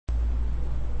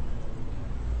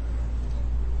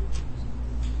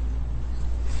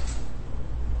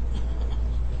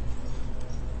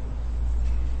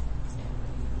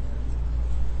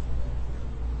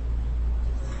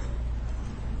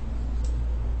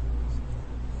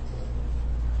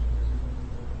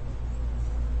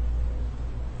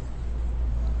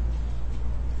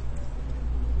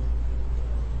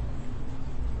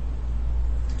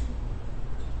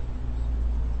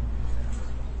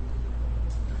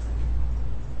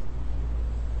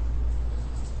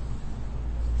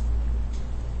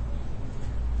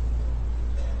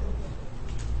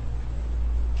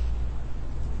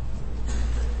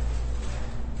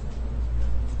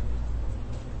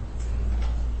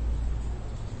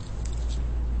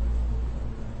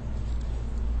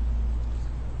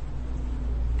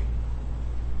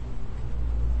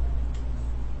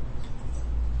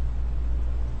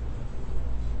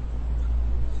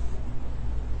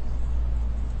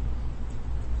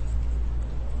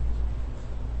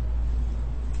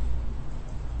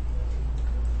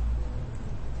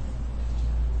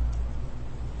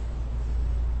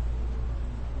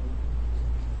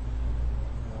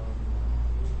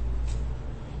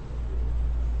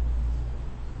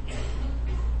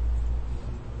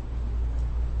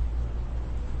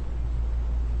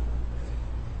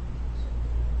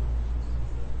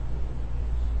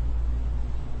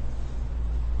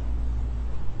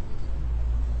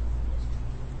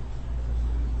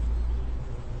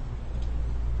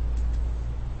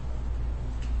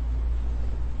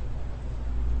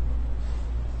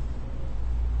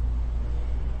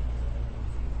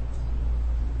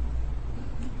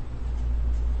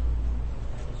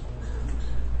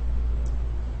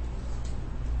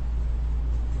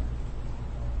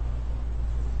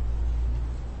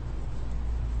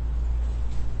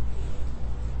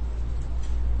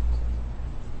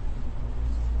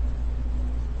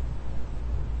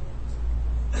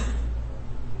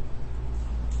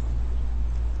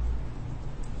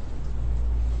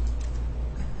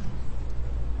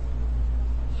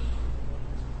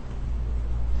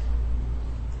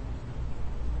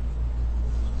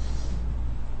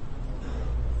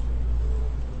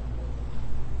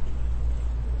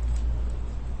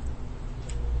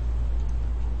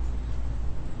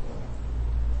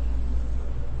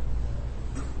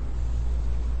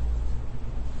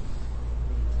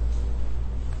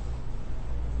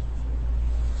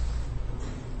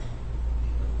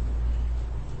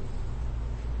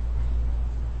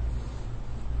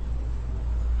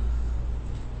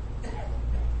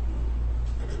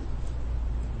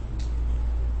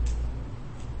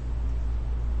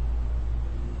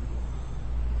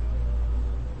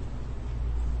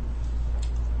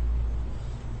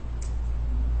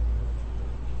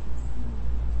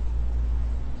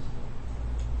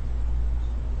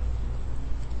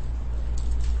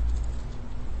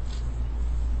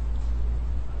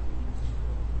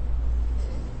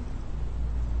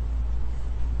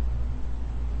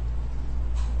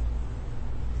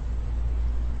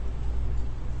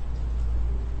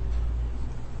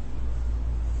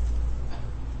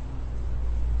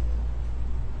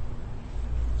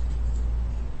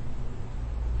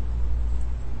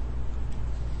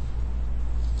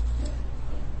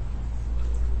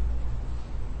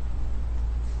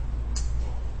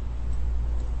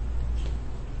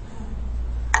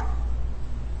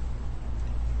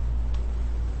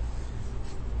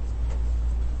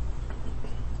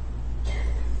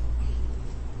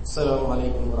السلام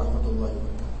عليكم ورحمة الله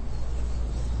وبركاته.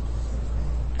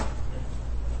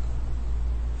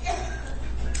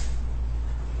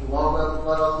 الله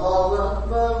أكبر الله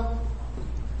أكبر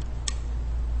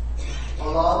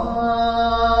الله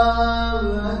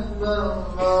أكبر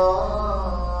الله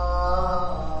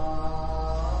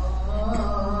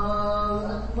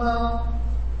أكبر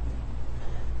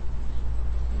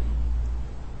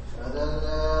أشهد أن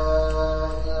لا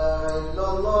إله إلا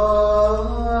الله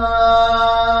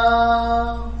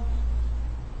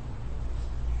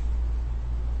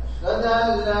أشهد أن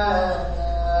لا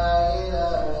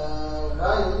إله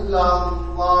إلا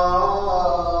الله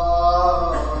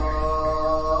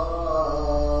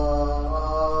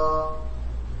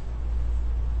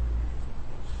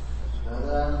أشهد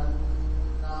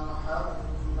أن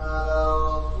محمدا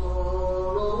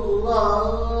رسول الله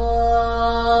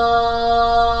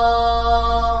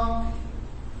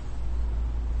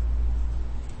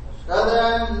أشهد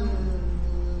أن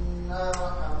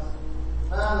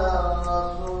محمدا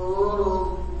رسول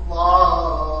الله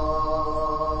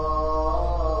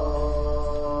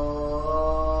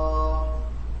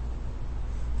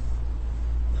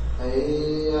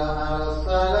حي على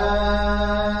الصلاة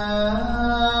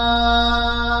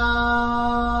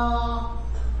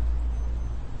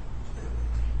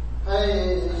حي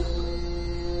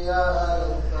على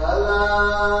الفلاح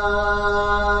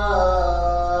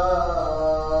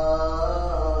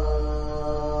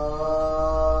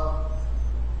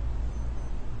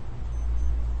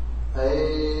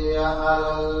حي على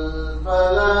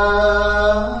الفلاح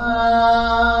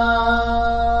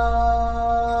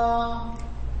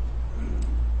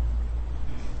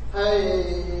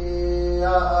حي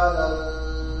على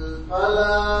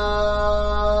الفلاح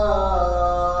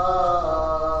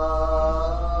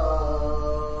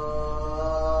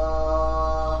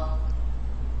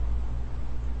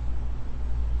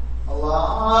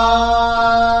الله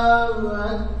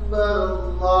أكبر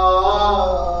الله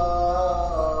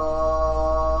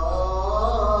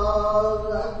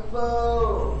أكبر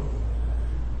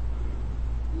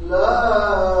لا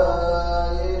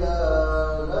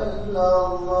إله إلا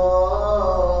الله.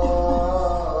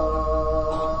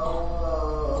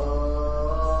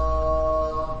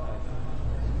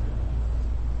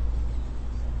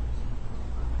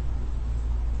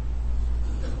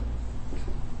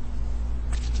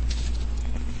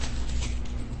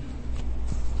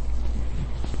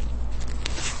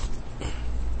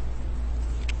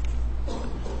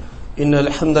 إن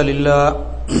الحمد لله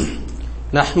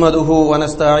نحمده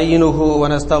ونستعينه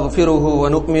ونستغفره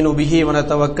ونؤمن به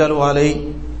ونتوكل عليه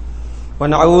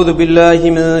ونعوذ بالله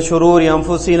من شرور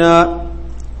أنفسنا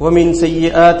ومن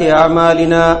سيئات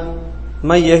أعمالنا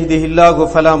من يهده الله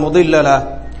فلا مضل له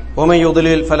ومن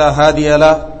يضلل فلا هادي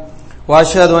له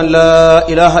وأشهد أن لا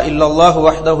إله إلا الله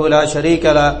وحده لا شريك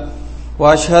له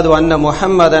وأشهد أن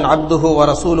محمدا عبده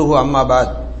ورسوله أما بعد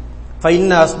فإن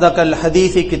أصدق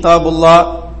الحديث كتاب الله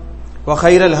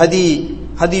وخير الهدي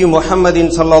هدي محمد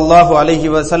صلى الله عليه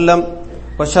وسلم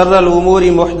وشر الأمور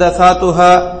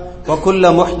محدثاتها وكل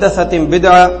محدثة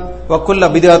بدعة وكل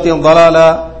بدعة ضلالة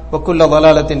وكل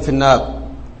ضلالة في النار.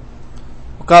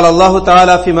 وقال الله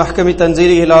تعالى في محكم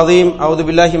تنزيله العظيم أعوذ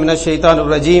بالله من الشيطان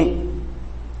الرجيم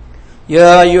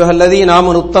يا أيها الذين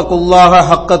آمنوا اتقوا الله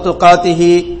حق تقاته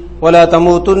ولا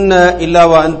تموتن إلا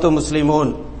وأنتم مسلمون.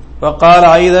 وقال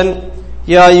أيضا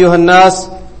يا أيها الناس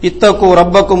اتقوا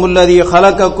ربكم الذي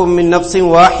خلقكم من نفس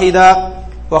واحدة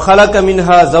وخلق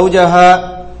منها زوجها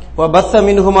وبث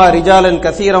منهما رجالا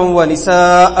كثيرا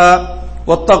ونساء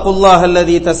واتقوا الله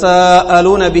الذي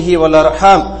تساءلون به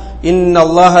والأرحام إن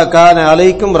الله كان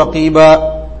عليكم رقيبا.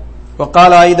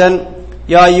 وقال أيضا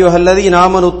يا أيها الذين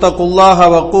آمنوا اتقوا الله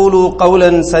وقولوا قولا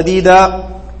سديدا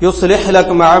يصلح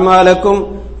لكم أعمالكم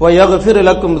ويغفر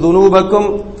لكم ذنوبكم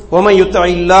ومن يطع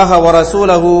الله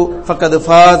ورسوله فقد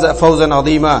فاز فوزا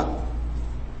عظيما.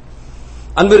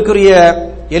 அன்பிற்குரிய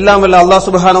எல்லாம் வல்ல அல்லாஹ்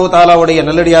சுப்ஹானஹு வ தஆலாவுடைய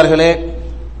நல்லடியார்களே,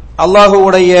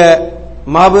 அல்லாஹ்வுடைய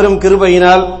மாபெரும்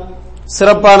கிருபையினால்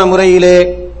சிறப்பான முறையிலே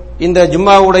இந்த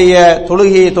ஜும்மாவுடைய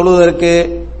தொழுகையை தொழுவதற்கு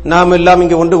நாம் எல்லாம்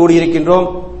இங்கு ஒன்று கூடியிருக்கின்றோம்.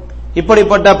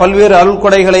 இப்படிப்பட்ட பல்வேறு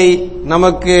அருள்கொடைகளை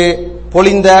நமக்கு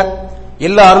பொழிந்த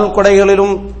எல்லா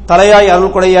அருள்கொடைகளிலும் தலையாய்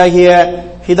அருள்கொடையாகிய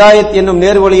ஹிதாயத் என்னும்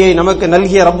நேர்வழியை நமக்கு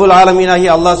நல்கிய ரப்புல் ஆலமீனாகிய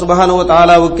அல்லாஹ் சுப்ஹானஹு வ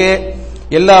தஆலாவுக்கே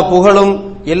எல்லா புகழும்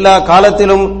எல்லா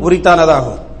காலத்திலும்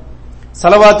உரித்தானதாகும்.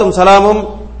 ஸலவாத்தும் ஸலாமும்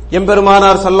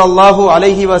எம்பெருமானார் ஸல்லல்லாஹு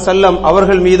அலைஹி வஸல்லம்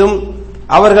அவர்கள் மீதும்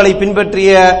அவர்களை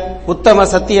பின்பற்றிய உத்தம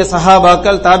சத்திய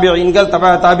சஹாபாக்கள், தாபிஈன்கள்,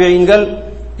 தபா தாபிஈன்கள்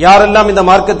யாரெல்லாம் இந்த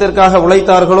மார்க்கத்திற்காக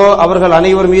உழைத்தார்களோ அவர்கள்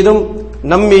அனைவர் மீதும்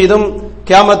நம் மீதும்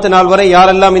கியாமத்து நாள் வரை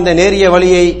யாரெல்லாம் இந்த நேரிய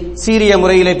வழியை சீரிய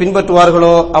முறையிலே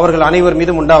பின்பற்றுவார்களோ அவர்கள் அனைவர்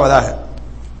மீதும் உண்டாவதாக.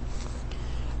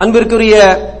 அன்பிற்குரிய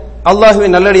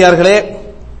அல்லாஹ்வின் நல்லடியார்களே,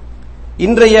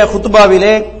 இன்றைய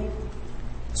குத்பாவிலே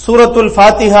சூரத்துல்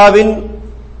ஃபாத்திஹாவின்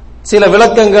சில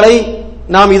விளக்கங்களை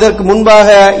நாம் இதற்கு முன்பாக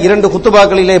 2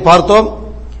 குத்பாக்களிலே பார்த்தோம்.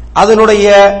 அதனுடைய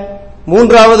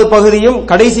 3வது பகுதியும்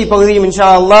கடைசி பகுதியும் இன்ஷா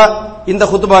அல்லாஹ் இந்த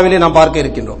குத்பாவிலே நாம் பார்க்க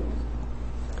இருக்கின்றோம்.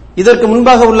 இதற்கு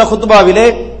முன்பாக உள்ள குத்பாவிலே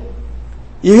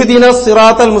இஹ்தினஸ்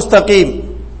சிராத்தல் முஸ்தகீம்,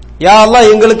 யா அல்லாஹ்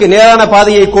எங்களுக்கு நேரான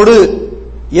பாதையை கொடு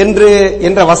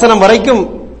என்ற வசனம் வரைக்கும்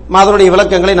அதனுடைய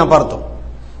விளக்கங்களை நாம் பார்த்தோம்.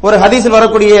 ஒரு ஹதீஸில்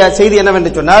வரக்கூடிய செய்தி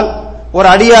என்னவென்று சொன்னால், ஒரு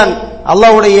அடியான்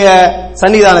அல்லாஹ்வுடைய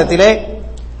சன்னிதானத்திலே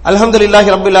அல்ஹம்துலில்லாஹி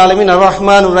ரப்பில் ஆலமீன்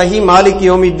அர்ரஹ்மானுர் ரஹீம் மாலிகி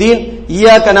யௌமித்தீன்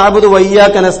இய்யாக நஅபுது வ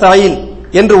இய்யாக நஸ்தஈன்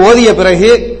என்று ஓதிய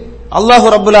பிறகு அல்லாஹ்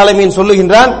ரப்புல் ஆலமீன்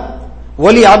சொல்லுகின்றான்,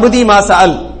 வலி அப்தி மா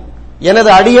சஅல், எனது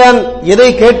அடியான் எதை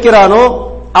கேட்கிறானோ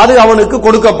அது அவனுக்கு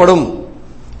கொடுக்கப்படும்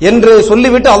என்று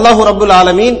சொல்லிவிட்டு அல்லாஹ் ரப்புல்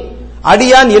ஆலமீன்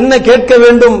அடியான் என்ன கேட்க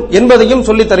வேண்டும் என்பதையும்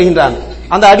சொல்லி தருகின்றான்.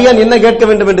 அந்த அடியான் என்ன கேட்க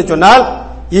வேண்டும் என்று சொன்னால்,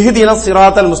 இஹ்தினஸ்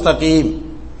சிராத்தல் முஸ்தகீம்,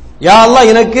 யா அல்லாஹ்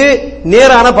எனக்கு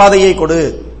நேரான பாதையை கொடு.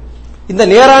 இந்த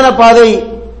நேரான பாதை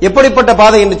எப்படிப்பட்ட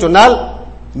பாதை என்று சொன்னால்,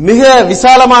 மிக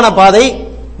விசாலமான பாதை,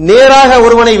 நேராக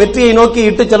ஒருவனை வெற்றியை நோக்கி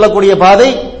இட்டு செல்லக்கூடிய பாதை.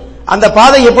 அந்த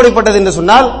பாதை எப்படிப்பட்டது என்று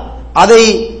சொன்னால், அதை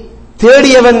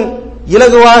தேடியவன்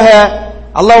இலகுவாக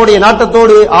அல்லாஹ்வுடைய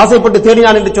நாட்டத்தோடு ஆசைப்பட்டு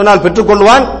தேடினான் என்று சொன்னால்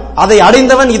பெற்றுக்கொள்வான். அதை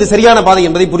அடைந்தவன் இது சரியான பாதை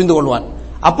என்பதை புரிந்து கொள்வான்.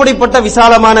 அப்படிப்பட்ட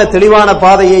விசாலமான தெளிவான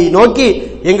பாதையை நோக்கி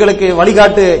எங்களுக்கு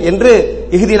வழிகாட்டு என்று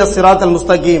இஹ்தினஸ் சிராத்தல்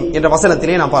முஸ்தகீம் என்ற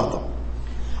வசனத்திலே நாம் பார்த்தோம்.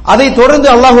 அதை தொடர்ந்து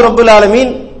அல்லாஹ் ரப்புல்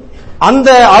ஆலமீன் அந்த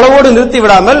அளவோடு நிறுத்தி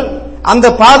விடாமல் அந்த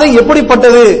பாதை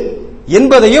எப்படிப்பட்டது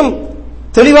என்பதையும்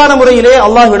தெளிவான முறையிலே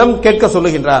அல்லாஹ்விடம் கேட்க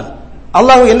சொல்லுகின்றான்.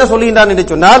 அல்லாஹ் என்ன சொல்லுகின்றான் என்று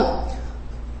சொன்னால்,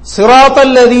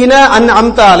 சிராத்தல் லதீன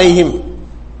அன்அம்த அலைஹிம்,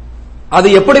 அது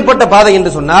எப்படிப்பட்ட பாதை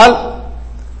என்று சொன்னால்,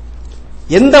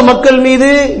 எந்த மக்கள் மீது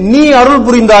நீ அருள்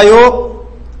புரிந்தாயோ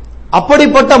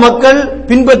அப்படிப்பட்ட மக்கள்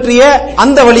பின்பற்றிய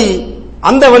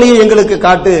அந்த வழியை எங்களுக்கு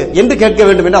காட்டு என்று கேட்க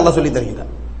வேண்டும் என்று அல்லாஹ் சொல்லி தருகிறார்.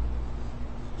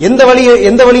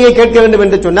 எந்த வழியை கேட்க வேண்டும்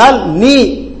என்று சொன்னால், நீ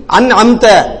அன்அம்த,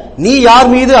 நீ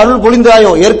யார் மீது அருள்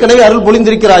பொழிந்தாயோ, ஏற்கனவே அருள்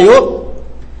பொழிந்திருக்கிறாயோ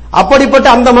அப்படிப்பட்ட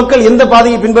அந்த மக்கள் எந்த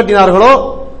பாதையை பின்பற்றினார்களோ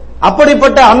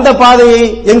அப்படிப்பட்ட அந்த பாதையை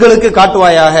எங்களுக்கு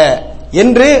காட்டுவாயாக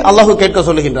என்று அல்லாஹ் கேட்க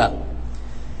சொல்லுகின்றார்.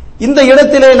 இந்த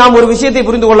இடத்திலே நாம் ஒரு விஷயத்தை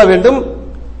புரிந்து கொள்ள வேண்டும்.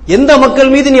 எந்த மக்கள்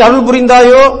மீது நீ அருள்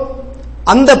புரிந்தாயோ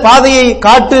அந்த பாதையை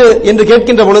காட்டு என்று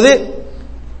கேட்கின்ற பொழுது,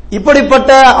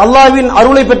 இப்படிப்பட்ட அல்லாஹ்வின்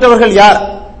அருளை பெற்றவர்கள் யார்,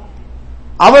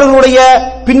 அவர்களுடைய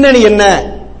பின்னணி என்ன,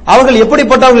 அவர்கள்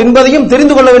எப்படிப்பட்டவர்கள் என்பதையும்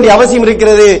தெரிந்து கொள்ள வேண்டிய அவசியம்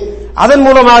இருக்கிறது. அதன்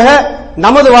மூலமாக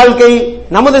நமது வாழ்க்கை,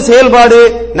 நமது செயல்பாடு,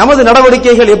 நமது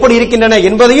நடவடிக்கைகள் எப்படி இருக்கின்றன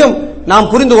என்பதையும்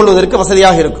நாம் புரிந்து கொள்வதற்கு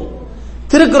வசதியாக இருக்கும்.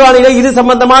 திருக்குரானிலே இது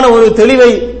சம்பந்தமான ஒரு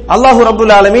தெளிவை அல்லாஹ்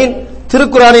ரப்புல் ஆலமீன்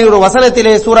திருக்குரானின் ஒரு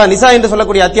வசனத்திலே சூரா நிசா என்று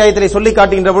சொல்லக்கூடிய அத்தியாயத்திலே சொல்லி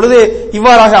காட்டுகின்ற பொழுது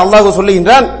இவ்வாறாக அல்லாஹ்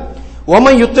சொல்லுகின்றான்,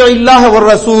 ஒமன் யுத்தில்லாஹ ஒரு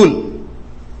ரசூல்,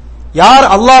 யார்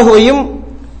அல்லாஹுவையும்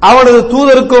அவனது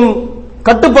தூதருக்கும்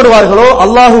கட்டுப்படுவார்களோ,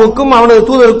 அல்லாஹுவுக்கும் அவனது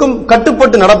தூதருக்கும்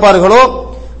கட்டுப்பட்டு நடப்பார்களோ,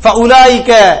 ஃபஉலாயிக,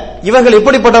 இவர்கள்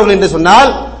எப்படிப்பட்டவர்கள் என்று சொன்னால்,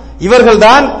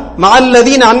 இவர்கள்தான்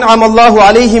மஅல்லதீன அன்அம அல்லாஹு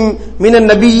அலைஹிம் மினன்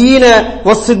நபியீன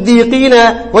வஸ்ஸித்தீகீன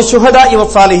வஷ்ஷுஹதாஇ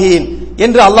வஸ்ஸாலிஹீன்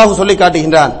என்று அல்லாஹ் சொல்லி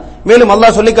காட்டுகின்றான். மேலும்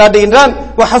அல்லாஹ் சொல்லி காட்டுகின்றான்,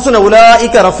 வஹஸன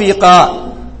உலாயிக ரஃபீகா.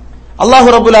 அல்லாஹ்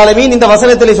ரப்புல் ஆலமீன் இந்த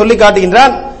வசனத்திலே சொல்லி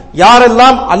காட்டுகின்றான்,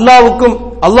 யாரெல்லாம்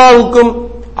அல்லாஹ்வுக்கும்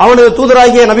அவனது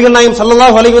தூதராகிய நபிகள் நாயகம்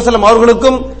ஸல்லல்லாஹு அலைஹி வஸல்லம்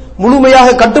அவர்களுக்கும்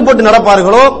முழுமையாக கட்டுப்பட்டு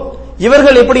நடப்பார்களோ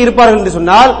இவர்கள் எப்படி இருப்பார்கள் என்று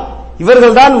சொன்னால்,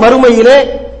 இவர்கள்தான் மறுமையிலே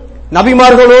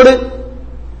நபிமார்களோடு,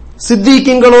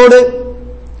 சித்தீக்கீன்களோடு,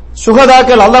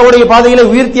 சுகதாக்கள், அல்லாஹ்வுடைய பாதையிலே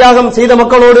உயிர் தியாகம் செய்த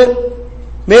மக்களோடு,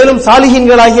 மேலும்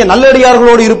சாலிஹீன்களாகிய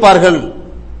நல்லடியார்களோடு இருப்பார்கள்.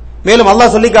 மேலும்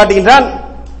அல்லாஹ் சொல்லி காட்டுகின்றான்,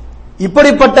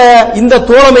 இப்படிப்பட்ட இந்த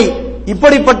தோழமை,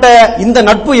 இப்படிப்பட்ட இந்த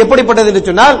நட்பு எப்படிப்பட்டது என்று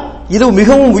சொன்னால், இது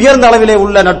மிகவும் உயர்ந்த அளவிலே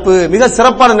உள்ள நட்பு, மிக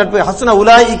சிறப்பான நட்பு. ஹஸ்ன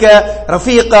உலாயிக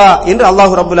ரஃபீகா என்று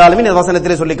அல்லாஹ் ரப்புல் ஆலமீன் இந்த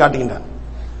வசனத்திலே சொல்லி காட்டுகின்றான்.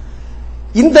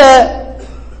 இந்த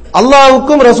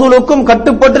அல்லாஹ்வுக்கும் ரசூலுக்கும்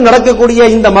கட்டுப்பட்டு நடக்கக்கூடிய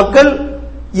இந்த மக்கள்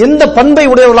எந்த பண்பை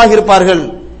உடையவர்களாக இருப்பார்கள்,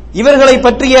 இவர்களை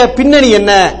பற்றிய பின்னணி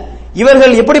என்ன,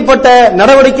 இவர்கள் எப்படிப்பட்ட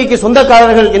நடவடிக்கைக்கு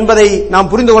சொந்தக்காரர்கள் என்பதை நாம்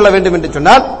புரிந்து கொள்ள வேண்டும் என்று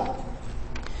சொன்னால்,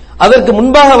 அதற்கு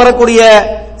முன்பாக வரக்கூடிய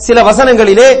சில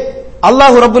வசனங்களிலே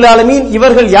அல்லாஹ் ரப்புல் ஆலமீன்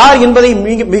இவர்கள் யார் என்பதை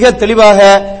மிக தெளிவாக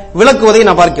விளக்குவதை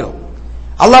நாம் பார்க்கிறோம்.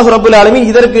 அல்லாஹ் ரப்புல் ஆலமீன்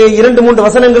இதற்கு 2-3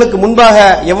 வசனங்களுக்கு முன்பாக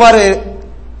எவ்வாறு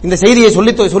இந்த செய்தியை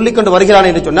சொல்லிக் கொண்டு வருகிறான்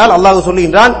என்று சொன்னால், அல்லாஹ்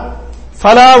சொல்லுகின்றான்,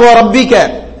 ஃபலா வ ரப்பிக,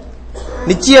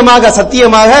 நிச்சயமாக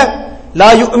சத்தியமாக, லா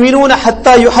யுமினூன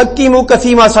ஹத்தா யுஹக்கிமுக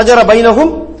ஃபீமா ஷஜர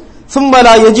பைனஹும் ثم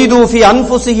لا يجدوا في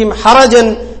انفسهم حرجا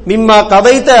مما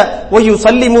قضيت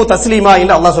ويسلموا تسليما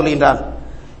என்று அல்லாஹ் சொல்லுகின்றான்.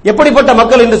 எப்படிப்பட்ட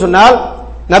மக்கள் என்று சொன்னால்,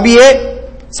 நபியே,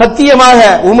 சத்தியமாக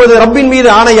உமது ரப்பின் மீது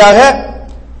ஆணையாக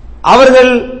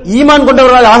அவர்கள் ஈமான்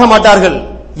கொண்டவர்களாக ஆக மாட்டார்கள்.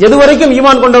 எதுவரைக்கும்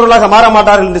ஈமான் கொண்டவர்களாக மாற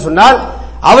மாட்டார்கள் என்று சொன்னால்,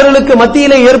 அவர்களுக்கு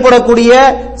மத்தியிலே ஏற்படக்கூடிய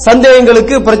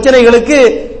சந்தேகங்களுக்கு, பிரச்சனைகளுக்கு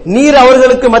நீர்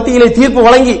அவர்களுக்கு மத்தியிலே தீர்ப்பு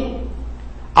வழங்கி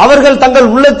அவர்கள் தங்கள்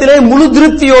உள்ளத்திலே முழு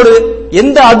திருப்தியோடு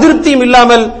எந்த அதிருப்தியும்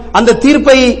இல்லாமல் அந்த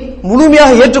தீர்ப்பை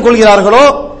முழுமையாக ஏற்றுக்கொள்கிறார்களோ,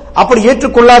 அப்படி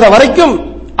ஏற்றுக்கொள்ளாத வரைக்கும்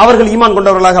அவர்கள் ஈமான்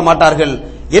கொண்டவர்களாக மாட்டார்கள்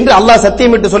என்று அல்லாஹ்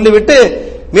சத்தியமிட்டு சொல்லிவிட்டு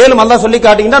மேலும் அல்லாஹ் சொல்லி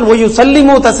காட்டுகின்றான், ஒய்யு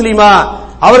சல்லிமு தஸ்லீமா,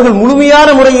 அவர்கள் முழுமையான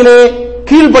முறையிலே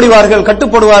கீழ்ப்படிவார்கள்,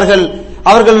 கட்டுப்படுவார்கள்.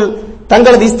 அவர்கள்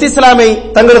தங்களது இஸ்திஸ்லாமை,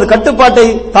 தங்களது கட்டுப்பாட்டை,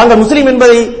 தாங்கள் முஸ்லிம்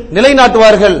என்பதை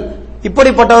நிலைநாட்டுவார்கள்.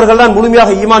 இப்படிப்பட்டவர்கள் தான்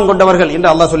முழுமையாக ஈமான் கொண்டவர்கள்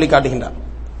என்று அல்லாஹ் சொல்லி காட்டுகின்றான்.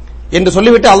 என்று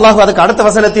சொல்லிவிட்டு அல்லாஹ் அதுக்கு அடுத்த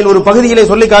வசனத்தில் ஒரு பகுதியிலே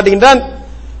சொல்லி காட்டுகின்றான்,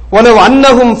 வலவ்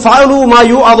அன்னஹும் ஃபஅலூ மா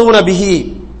யுஅதுன பிஹி,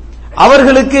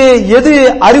 அவர்களுக்கு எது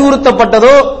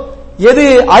அறிவுறுத்தப்பட்டதோ, எது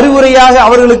அறிவுரையாக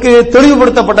அவர்களுக்கு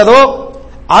தெளிவுபடுத்தப்பட்டதோ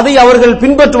அதை அவர்கள்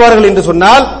பின்பற்றுவார்கள் என்று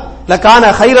சொன்னால், லகான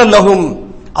கைரல் லஹும்,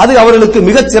 அது அவர்களுக்கு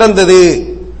மிகச் சிறந்தது.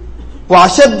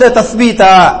 அஷத்த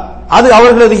தஸ்பீதா, அது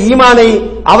அவர்களது ஈமானை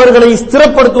அவர்களை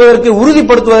ஸ்திரப்படுத்துவதற்கு,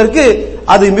 உறுதிப்படுத்துவதற்கு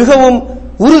அது மிகவும்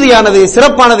உறுதியானது,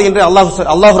 சிறப்பானது என்று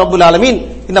அல்லாஹ் ரப்புல் ஆலமீன்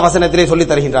இந்த வசனத்திலே சொல்லி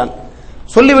தருகின்றான்.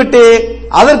 சொல்லிவிட்டு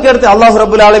அதற்கு அடுத்து அல்லாஹ்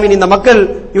ரப்புல் ஆலமீன் இந்த மக்கள்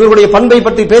இவர்களுடைய பண்பை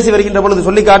பற்றி பேசி வருகின்ற பொழுது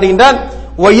சொல்லி காட்டுகின்றான்,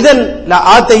 இதன்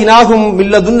ஆத்தைனாகும்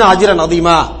மில்லதுன்ன அஜ்ரன்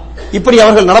அதீமா, இப்படி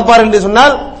அவர்கள் நடப்பார்கள் என்று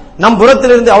சொன்னால் நம்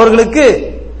புறத்திலிருந்து அவர்களுக்கு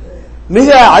மிக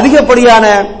அதிகப்படியான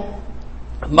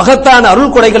மகத்தான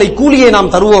அருள் கொடைகளை, கூலியை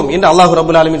நாம் தருவோம் என்று அல்லாஹ்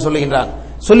ரப்புல் ஆலமீன் சொல்லுகின்றான்.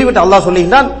 சொல்லிவிட்டு அல்லாஹ்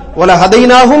சொல்லுகின்றான், வல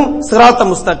ஹதைனாஹும் சிராத்த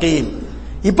முஸ்தகீம்,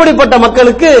 இப்படிப்பட்ட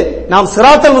மக்களுக்கு நாம்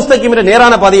சிராத்தல் முஸ்தகீம் என்ற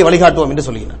நேரான பாதையை வழிகாட்டுவோம் என்று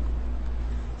சொல்லுகிறான்.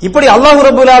 இப்படி அல்லாஹ்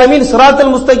ரப்புல் ஆலமீன்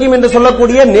சிராத்தல் முஸ்தகீம் என்று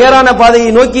சொல்லக்கூடிய நேரான பாதையை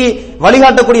நோக்கி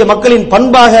வழிகாட்டக்கூடிய மக்களின்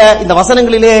பண்பாக இந்த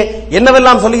வசனங்களிலே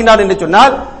என்னவெல்லாம் சொல்லுகின்றார் என்று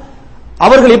சொன்னால்,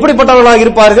 அவர்கள் எப்படிப்பட்டவர்களாக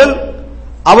இருப்பார்கள்,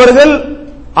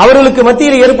 அவர்களுக்கு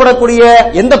மத்தியில் ஏற்படக்கூடிய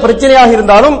எந்த பிரச்சனையாக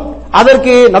இருந்தாலும்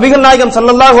அதற்கு நபிகள் நாயகம்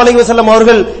ஸல்லல்லாஹு அலைஹி வஸல்லம்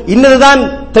அவர்கள் இன்னதுதான்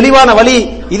தெளிவான வழி,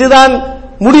 இதுதான்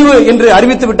முடிவு என்று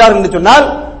அறிவித்து விட்டார்கள் என்று சொன்னால்,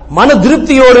 மன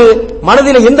திருப்தியோடு,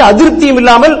 மனதில் எந்த அதிருப்தியும்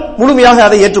இல்லாமல் முழுமையாக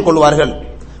அதை ஏற்றுக்கொள்வார்கள்,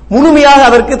 முழுமையாக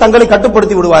அதற்கு தங்களை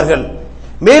கட்டுப்படுத்தி விடுவார்கள்.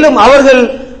 மேலும் அவர்கள்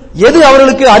எது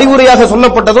அவர்களுக்கு அறிவுரையாக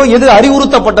சொல்லப்பட்டதோ, எது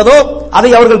அறிவுறுத்தப்பட்டதோ அதை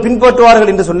அவர்கள்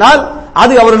பின்பற்றுவார்கள் என்று சொன்னால்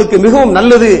அது அவர்களுக்கு மிகவும்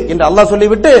நல்லது என்று அல்லாஹ்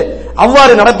சொல்லிவிட்டு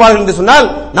அவ்வாறு நடப்பார்கள் என்று சொன்னால்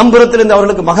நம்புறத்திலிருந்து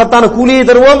அவர்களுக்கு மகத்தான கூலியை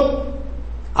தருவோம்.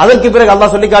 அதற்கு பிறகு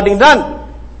அல்லாஹ் சொல்லி காட்டுகின்றான்,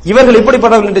 இவர்கள்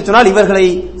இப்படிப்பட்டவர்கள் என்று சொன்னால் இவர்களை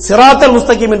சிராத்தல்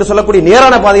முஸ்தகீம் என்று சொல்லக்கூடிய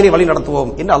நேரான பாதையிலே வழி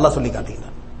நடத்துவோம் என்று அல்லாஹ் சொல்லி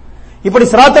காட்டுகின்றான். இப்படி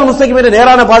சிராத்தல் முஸ்தகீம் என்ற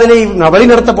நேரான பாதையிலே வழி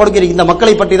நடத்தப்படுகிற இந்த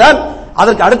மக்களை பற்றி தான்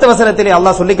அதற்கு அடுத்த வசனத்திலே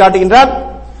அல்லாஹ் சொல்லி காட்டுகின்றான்,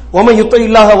 வமன்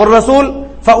யுத்தில்லாஹ வர் ரசூல்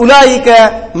ஃபஉலாயிக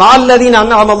மஅல்லதீன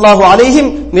அன்அம அல்லாஹு அலைஹிம்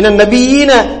மினன்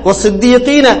நபிய்யீன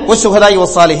வஸ்ஸித்தீகீன வஷ்ஷுஹதாஇ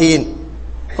வஸ்ஸாலிஹீன்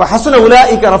ஃபஹஸன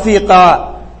உலாயிக ரஃபீகா.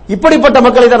 இப்படிப்பட்ட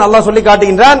மக்களை தான் அல்லாஹ் சொல்லி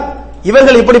காட்டுகின்றான்.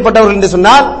 இவர்கள் இப்படிப்பட்டவர்கள் என்று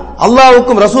சொன்னால்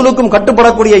அல்லாஹ்வுக்கும் ரசூலுக்கும்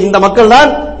கட்டுப்படக்கூடிய இந்த மக்கள் தான்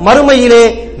மறுமையிலே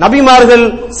நபிமார்கள்,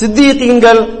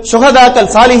 சித்தீகீன்கள்,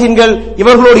 ஷுஹதாக்கள், சாலிஹீன்கள்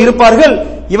இவர்களோடு இருப்பார்கள்.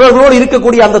 இவர்களோடு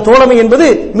இருக்கக்கூடிய அந்த தோழமை என்பது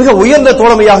மிக உயர்ந்த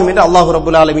தோழமையாகும் என்று அல்லாஹ்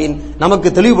ரப்புல் ஆலமீன் நமக்கு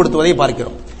தெளிவுபடுத்துவதை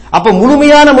பார்க்கிறோம். அப்ப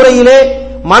முழுமையான முறையிலே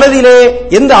மனதிலே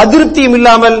எந்த அதிருப்தியும்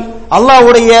இல்லாமல்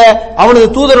அல்லாஹ்வுடைய, அவனது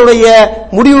தூதருடைய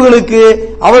முடிவுகளுக்கு,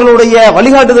 அவர்களுடைய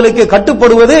வழிகாட்டுதலுக்கு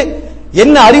கட்டுப்படுவது,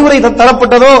 என்ன அறிவுரை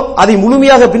தரப்பட்டதோ அதை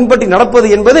முழுமையாக பின்பற்றி நடப்பது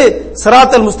என்பது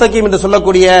சிராத்தல் முஸ்தகீம் என்று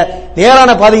சொல்லக்கூடிய நேரான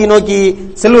பாதையை நோக்கி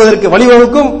செல்வதற்கு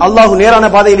வழிவகுக்கும். அல்லாஹ் நேரான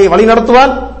பாதையிலே வழி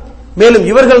நடத்துவான். மேலும்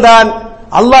இவர்கள்தான்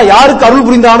அல்லாஹ் யாருக்கு அருள்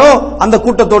புரிந்தானோ அந்த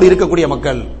கூட்டத்தோடு இருக்கக்கூடிய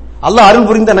மக்கள். அல்லாஹ் அருள்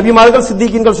புரிந்த நபிமார்கள்,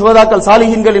 சித்தீகீன்கள், சுஹதாக்கள்,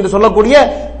 சாலிஹீன்கள் என்று சொல்லக்கூடிய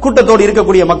கூட்டத்தோடு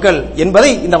இருக்கக்கூடிய மக்கள்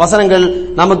என்பதை இந்த வசனங்கள்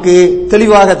நமக்கு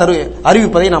தெளிவாக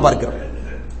அறிவிப்பதை நாம் பார்க்கிறோம்.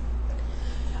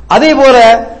 அதே போல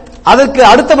அதற்கு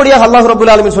அடுத்தபடியாக அல்லாஹ்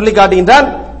ரப்புல் ஆலமீன் சொல்லி காட்டுகின்றான்,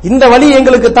 இந்த வழி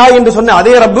எங்களுக்கு தாய் என்று சொன்ன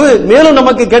அதே ரப்பு மேலும்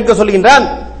நமக்கு கேட்க சொல்கின்றான்,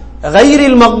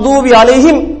 கைரில் மக்தூபி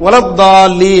அலைஹிம்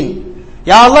வலத்தாலீன்,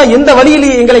 யா அல்லாஹ் எந்த வழியில்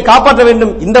எங்களை காப்பாற்ற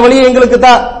வேண்டும், இந்த வழியை எங்களுக்கு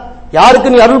தா,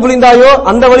 யாருக்கு நீ அருள் புரிந்தாயோ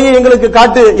அந்த வழியை எங்களுக்கு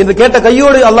காட்டு என்று கேட்ட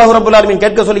கையோடு அல்லாஹ் ரப்புல் ஆலமீன்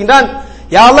கேட்க சொல்கின்றான்,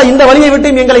 யா அல்லாஹ் இந்த வழியை விட்டு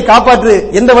எங்களை காப்பாற்று.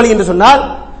 எந்த வழி என்று சொன்னால்,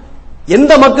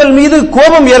 எந்த மக்கள் மீது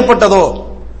கோபம் ஏற்பட்டதோ,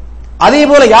 அதே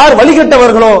போல யார்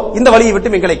வழிகட்டவர்களோ இந்த வழியை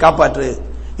விட்டு எங்களை காப்பாற்று.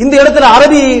 இந்த இடத்துல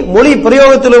அரபி மொழி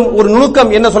பிரயோகத்திலும் ஒரு நுணுக்கம்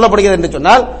என்ன சொல்லப்படுகிறது என்று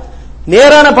சொன்னால்,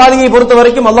 நேரான பாதையை பொறுத்த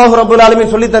வரைக்கும் அல்லாஹ் ரப்புல்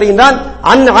ஆலமீன் சொல்லித் தருகின்றான்,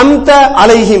 அன் அம்த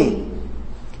அலைஹிம்,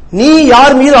 நீ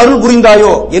யார் மீது அருள்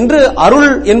புரிந்தாயோ என்று.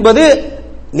 அருள் என்பது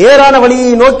நேரான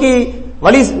வழியை நோக்கி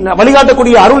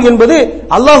வழிகாட்டக்கூடிய அருள் என்பது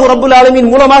அல்லாஹ் ரப்புல்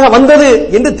ஆலமீன் மூலமாக வந்தது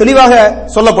என்று தெளிவாக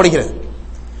சொல்லப்படுகிறது.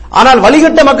 ஆனால்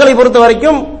வழிகட்ட மக்களை பொறுத்த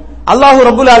வரைக்கும் அல்லாஹ்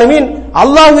ரப்புல் ஆலமீன்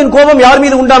அல்லாஹ்வின் கோபம் யார்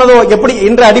மீது உண்டானதோ எப்படி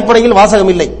என்ற அடிப்படையில்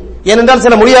வாசகம் இல்லை. ஏனென்றால்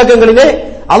சில மொழியாக்கங்களிலே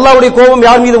அல்லாஹ்வுடைய கோபம்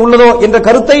யார் மீது உள்ளதோ என்ற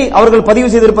கருத்தை அவர்கள் பதிவு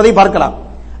செய்திருப்பதை பார்க்கலாம்.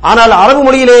 ஆனால் அரபு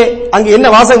மொழியிலே அங்கு என்ன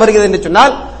வாசகம் வருகிறது என்று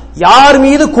சொன்னால், யார்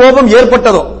மீது கோபம்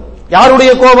ஏற்பட்டதோ,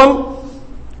 யாருடைய கோபம்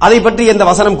அதை பற்றி எந்த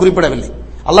வசனம் குறிப்பிடவில்லை.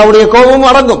 அல்லாஹ்வுடைய கோபமும்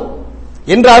அடங்கும்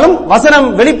என்றாலும் வசனம்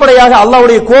வெளிப்படையாக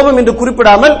அல்லாஹ்வுடைய கோபம் என்று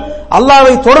குறிப்பிடாமல்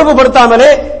அல்லாஹ்வை தொடர்பு படுத்தாமலே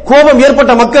கோபம்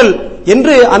ஏற்பட்ட மக்கள்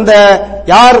என்று அந்த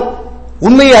யார்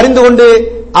உண்மையை அறிந்து கொண்டு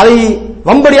அதை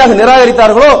வம்படியாக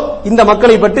நிராகரித்தார்களோ இந்த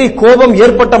மக்களை பற்றி கோபம்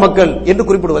ஏற்பட்ட மக்கள் என்று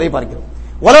குறிப்பிடுவதை பார்க்கிறோம்.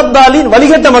 வலத்தாலின்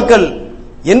வழிகட்ட மக்கள்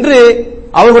என்று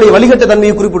அவர்களுடைய வழிகட்ட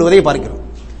தன்மையை குறிப்பிடுவதை பார்க்கிறோம்.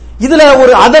 இதுல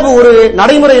ஒரு அதபு, ஒரு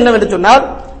நடைமுறை என்னவென்று சொன்னால்,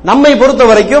 நம்மை பொறுத்த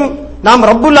வரைக்கும் நாம்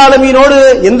ரப்புல் ஆலமீனோடு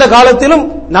எந்த காலத்திலும்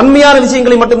நன்மையான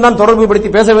விஷயங்களை மட்டும்தான் தொடர்பு படுத்தி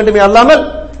பேச வேண்டுமே அல்லாமல்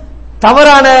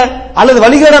தவறான அல்லது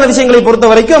வழிகேடான விஷயங்களை பொறுத்த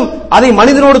வரைக்கும் அதை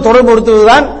மனிதனோடு தொடர்பு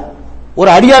படுத்துவதுதான் ஒரு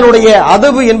அடியானுடைய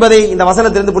அதபு என்பதை இந்த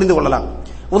வசனத்திலிருந்து புரிந்து கொள்ளலாம்.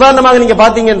 உதாரணமாக நீங்க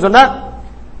பாத்தீங்கன்னு சொன்னா,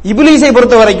 இப்லீஸை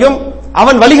பொறுத்த வரைக்கும்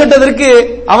அவன் வழிகட்டதற்கு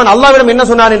அவன் அல்லாஹ்விடம் என்ன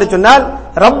சொன்னான் என்று சொன்னால்,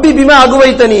 ரப்பி பிமா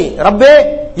அகுவைத்தனி, ரப்பே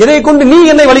எதை கொண்டு நீ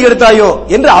என்னை வழிகெடுத்தாயோ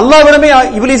என்று அல்லாஹ்விடமே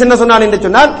இப்லீஸ் என்ன சொன்னான் என்று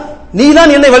சொன்னால்,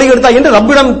 நீதான் என்னை வழிகெடுத்தாய் என்று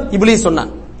ரப்பிடம் இப்லீஸ் சொன்னான்.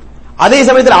 அதே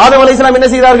சமயத்தில் ஆதம் அலைஹிஸ்ஸலாம் என்ன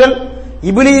செய்தார்கள்?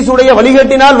 இப்லீஸுடைய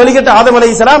வழிகட்டினால் வழிகட்ட ஆதம்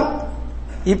அலைஹிஸ்ஸலாம்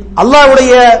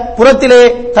அல்லாஹ்வுடைய புறத்திலே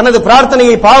தனது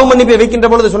பிரார்த்தனையை பாவ மன்னிப்பை வைக்கின்ற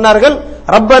பொழுது சொன்னார்கள்,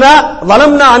 ரப்பனா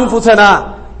வலம்னா அன்ஃபுஸனா,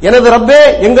 எனது ரப்பே,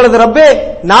 எங்களது ரப்பே,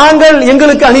 நாங்கள்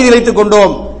எங்களுக்கு அநீதி இழைத்துக்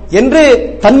கொண்டோம் என்று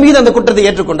தன் மீது அந்த குற்றத்தை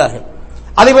ஏற்றுக்கொண்டார்கள்.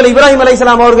 அதேபோல இப்ராஹிம்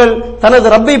அலைஹிஸ்ஸலாம் அவர்கள்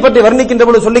தனது ரப்பை பற்றி வர்ணிக்கின்ற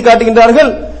பொழுது சொல்லி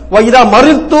காட்டுகின்றார்கள், வைதா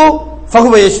மரித்து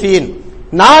ஃபஹுவ யஷ்ஃபீன்,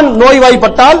 நான்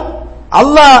நோய்வாய்ப்பட்டால்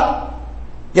அல்லாஹ்,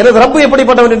 எனது ரப்பு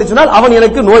எப்படிப்பட்டவன் என்று சொன்னால் அவன்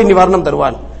எனக்கு நோய் நிவாரணம்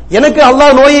தருவான். எனக்கு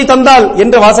அல்லாஹ் நோயை தந்தால்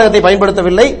என்ற வாசகத்தை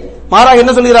பயன்படுத்தவில்லை, மாறாக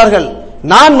என்ன சொல்கிறார்கள்,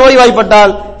 நான்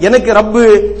நோய்வாய்ப்பட்டால் எனக்கு ரப்பு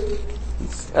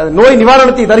நோய்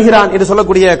நிவாரணத்தை தருகிறான் என்று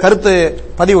சொல்லக்கூடிய கருத்து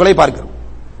பதிவுகளை பார்க்கிறோம்.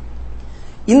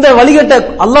 இந்த வழிகட்ட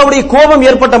அல்லாஹ்வுடைய கோபம்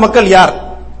ஏற்பட்ட மக்கள் யார்,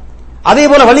 அதே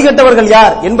போல வழிகட்டவர்கள்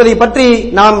யார் என்பதை பற்றி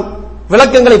நாம்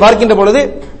விளக்கங்களை பார்க்கின்ற பொழுது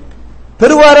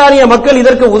பெருவாரியான மக்கள்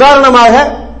இதற்கு உதாரணமாக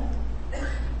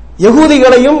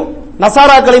யகூதிகளையும்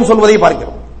நசாராக்களையும் சொல்வதை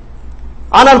பார்க்கிறோம்.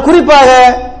 ஆனால் குறிப்பாக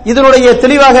இதனுடைய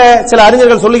தெளிவாக சில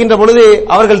அறிஞர்கள் சொல்லுகின்ற பொழுது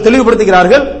அவர்கள்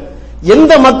தெளிவுபடுத்துகிறார்கள்,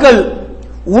 எந்த மக்கள்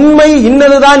உண்மை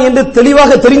இன்னதுதான் என்று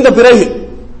தெளிவாக தெரிந்த பிறகு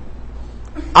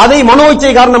அதை மனோ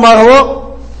இச்சை காரணமாகவோ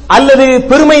அல்லது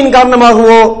பெருமையின்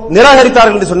காரணமாகவோ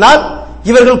நிராகரித்தார்கள் என்று சொன்னால்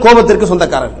இவர்கள் கோபத்திற்கு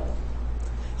சொந்தக்காரர்கள்.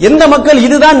 எந்த மக்கள்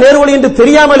இதுதான் நேர்வழி என்று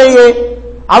தெரியாமலேயே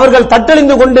அவர்கள்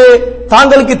தட்டழிந்து கொண்டு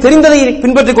தாங்களுக்கு தெரிந்ததை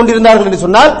பின்பற்றிக் கொண்டிருந்தார்கள் என்று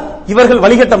சொன்னால் இவர்கள்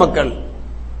வழிகட்ட மக்கள்.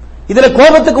 இதில்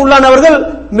கோபத்துக்கு உள்ளானவர்கள்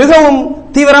மிகவும்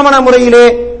தீவிரமான முறையிலே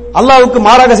அல்லாஹ்வுக்கு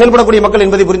மாறாக செயல்படக்கூடிய மக்கள்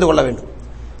என்பதை புரிந்து கொள்ள வேண்டும்.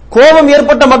 கோபம்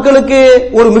ஏற்பட்ட மக்களுக்கு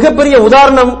ஒரு மிகப்பெரிய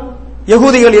உதாரணம்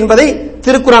யகூதிகள் என்பதை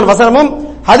திருக்குர்ஆன் வசனமும்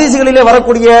ஹதீஸ்களிலே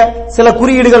வரக்கூடிய சில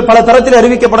குறியீடுகள், பல தரத்தில்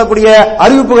அறிவிக்கப்படக்கூடிய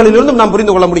அறிவிப்புகளிலிருந்தும் நாம்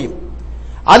புரிந்து கொள்ள முடியும்.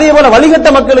 அதேபோல வழிகட்ட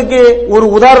மக்களுக்கு ஒரு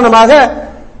உதாரணமாக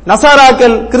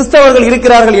நசாராக்கள், கிறிஸ்தவர்கள்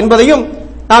இருக்கிறார்கள் என்பதையும்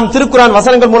நாம் திருக்குர்ஆன்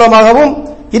வசனங்கள் மூலமாகவும்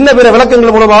இன்ன பிற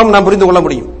விளக்கங்கள் மூலமாகவும் நாம் புரிந்து கொள்ள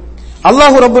முடியும்.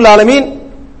 அல்லாஹு ரப்புல் ஆலமீன்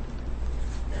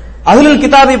அஹ்லுல்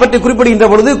கிதாபை பற்றி குறிப்பிடுகின்ற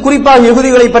பொழுது, குறிப்பாக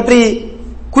யகூதிகளை பற்றி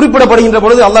குறிப்பிடப்படுகின்ற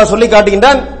பொழுது அல்லாஹ் சொல்லி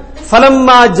காட்டுகின்றான்,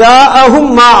 ஃபலம்மா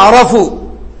ஜாஅஹும் மா அரஃபு,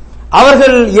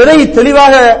 அவர்கள் எதை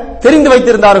தெளிவாக தெரிந்து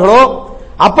வைத்திருந்தார்களோ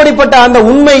அப்படிப்பட்ட அந்த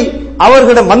உண்மை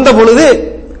அவர்களிடம் வந்த பொழுது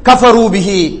கஃபரு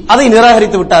பிஹி, அதை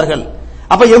நிராகரித்து விட்டார்கள்.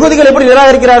 அப்ப யகூதிகள் எப்படி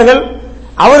நிராகரிக்கிறார்கள்?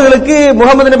 அவர்களுக்கு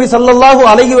முஹம்மது நபி ஸல்லல்லாஹு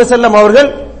அலைஹி வஸல்லம் அவர்கள்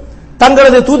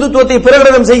தங்களது தூதுத்துவத்தை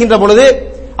பிரகடனம் செய்கின்ற பொழுது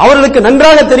அவர்களுக்கு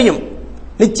நன்றாக தெரியும்,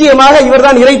 நிச்சயமாக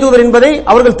இவர்தான் இறை தூதர் என்பதை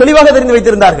அவர்கள் தெளிவாக தெரிந்து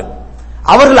வைத்திருந்தார்கள்.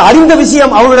 அவர்கள் அறிந்த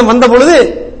விஷயம் அவர்களிடம் வந்த பொழுது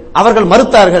அவர்கள்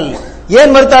மறுத்தார்கள்.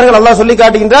 ஏன் மறுத்தார்கள்? அல்லாஹ் சொல்லி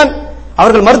காட்டுகின்றான்,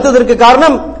 அவர்கள் மறுத்ததற்கு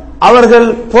காரணம் அவர்கள்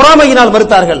பொறாமையினால்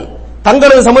மறுத்தார்கள்.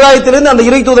 தங்களது சமுதாயத்திலிருந்து அந்த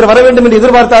இறை தூதர் வர வேண்டும் என்று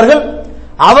எதிர்பார்த்தார்கள்.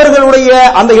 அவர்களுடைய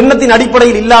அந்த எண்ணத்தின்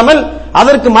அடிப்படையில் இல்லாமல்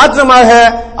அதற்கு மாற்றமாக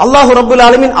அல்லாஹு ரப்புல்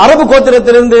ஆலமீன் அரபு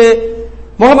கோத்திரத்திலிருந்து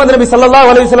முஹம்மது நபி ஸல்லல்லாஹு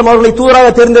அலைஹி வஸல்லம் அவர்களை தூதராக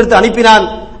தேர்ந்தெடுத்து அனுப்பினான்.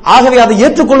 ஆகவே அதை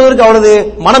ஏற்றுக்கொள்வதற்கு அவரது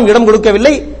மனம் இடம்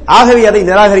கொடுக்கவில்லை. ஆகவே அதை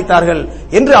நிராகரித்தார்கள்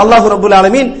என்று அல்லாஹு ரப்புல்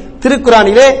ஆலமீன்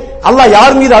திருக்குர்ஆனிலே அல்லாஹ்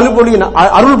யார் மீது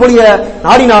அருள் பொழிய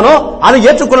நாடினானோ அதை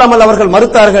ஏற்றுக்கொள்ளாமல் அவர்கள்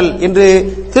மறுத்தார்கள் என்று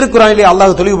திருக்குர்ஆனிலே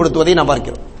அல்லாஹ் தெளிவுபடுத்துவதை நாம்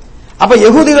பார்க்கிறோம். அப்ப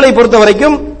யகூதிகளை பொறுத்த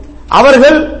வரைக்கும்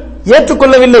அவர்கள்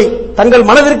ஏற்றுக்கொள்ளவில்லை, தங்கள்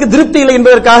மனதிற்கு திருப்தி இல்லை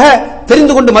என்பதற்காக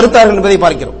தெரிந்து கொண்டு மறுத்தார்கள் என்பதை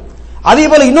பார்க்கிறோம். அதே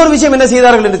போல இன்னொரு விஷயம் என்ன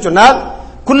செய்தார்கள் என்று சொன்னால்,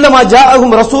 குல்லமா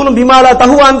ஜாஅஹும் ரசூலும் பிமா லா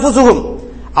தஹுவா அன்ஃபுசுஹும்,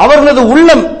 அவர்களது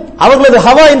உள்ளம், அவர்களது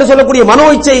ஹவா என்று சொல்லக்கூடிய மனோ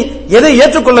இச்சை எதை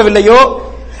ஏற்றுக்கொள்ளவில்லையோ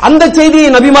அந்த செய்தியை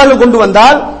நபிமார்கள் கொண்டு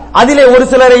வந்தால் அதிலே ஒரு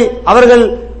சிலரை அவர்கள்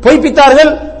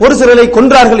பொய்ப்பித்தார்கள், ஒரு சிலரை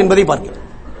கொன்றார்கள் என்பதை பார்க்கிறோம்.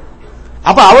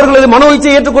 அப்ப அவர்களது மனோ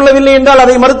இச்சை ஏற்றுக்கொள்ளவில்லை என்றால்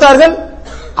அதை மறுத்தார்கள்,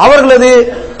 அவர்களது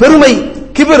பெருமை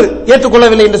கிபிர்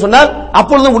ஏற்றுக்கொள்ளவில்லை என்று சொன்னால்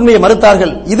அப்பொழுதும் உண்மையை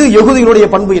மறுத்தார்கள். இது யகூதிகளுடைய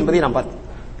பண்பு என்பதை நாம் பார்க்கிறோம்.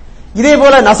 இதே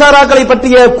போல நசாராக்களை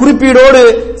பற்றிய குறிப்பீடோடு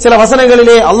சில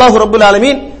வசனங்களிலே அல்லாஹ் ரப்புல்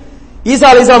ஆலமீன் ஈசா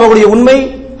அலைஹிஸ்ஸலாம் அவருடைய உண்மை,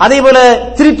 அதே போல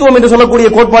திரித்துவம் என்று சொல்லக்கூடிய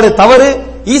கோட்பாடு தவறு,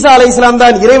 ஈசா அலைஹிஸ்ஸலாம்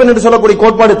தான் இறைவன் என்று சொல்லக்கூடிய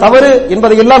கோட்பாடு தவறு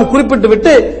என்பதை எல்லாம் குறிப்பிட்டு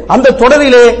விட்டு அந்த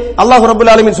தொடரிலே அல்லாஹ்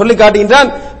ரப்புல் ஆலமீன் சொல்லி காட்டுகின்றான்,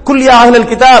 குல் யா அஹ்லல்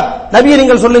கிதாப், நபியே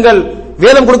நீங்கள் சொல்லுங்கள்,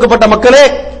 வேதம் கொடுக்கப்பட்ட மக்களே,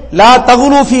 லா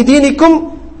தகுலு ஃபீ தீனிக்கும்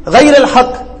கைரல்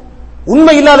ஹக்,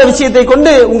 உண்மை இல்லாத விஷயத்தை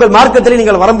கொண்டு உங்கள் மார்க்கத்திலே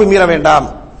நீங்கள் வரம்பு மீற வேண்டாம்.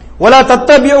 வலா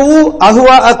தத்தபிஉ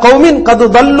அஹ்வா கௌமின் கது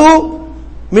தல்லு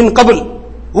மின் கபுல்,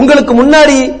 உங்களுக்கு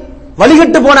முன்னாடி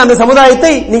வழிகட்டு போன அந்த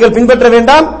சமுதாயத்தை நீங்கள் பின்பற்ற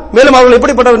வேண்டாம். மேலும் அவர்கள்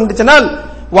எப்படிப்பட்டவர்கள் என்று சொன்னால்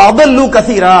வஅதல்லு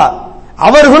கஸீரா,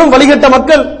 அவர்களும் வழிகட்ட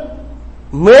மக்கள்,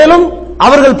 மேலும்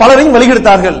அவர்கள் பலரையும்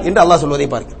வழிகெடுத்தார்கள் என்று அல்லாஹ் சொல்வதை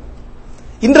பார்க்கிறோம்.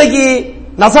 இன்றைக்கு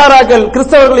நசாராக்கள்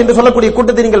கிறிஸ்தவர்கள் என்று சொல்லக்கூடிய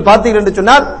கூட்டத்தை நீங்கள் பார்த்தீர்கள் என்று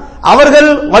சொன்னால் அவர்கள்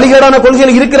வழிகேடான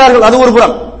கொள்கையில் இருக்கிறார்கள், அது ஒரு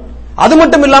புறம். அது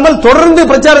மட்டும் இல்லாமல் தொடர்ந்து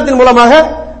பிரச்சாரத்தின் மூலமாக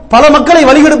பல மக்களை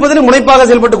வழிகெடுப்பதில் முனைப்பாக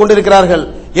செயல்பட்டுக் கொண்டிருக்கிறார்கள்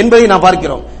என்பதை நாம்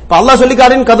பார்க்கிறோம். இப்ப அல்லாஹ்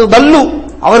சொல்லிக்காரின் கது தல்லு,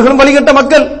 அவர்களும் வழிகட்ட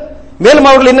மக்கள், மேலும்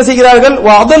அவர்கள் என்ன செய்கிறார்கள்,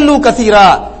 வஅதல்லு கஸீரா,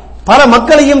 பல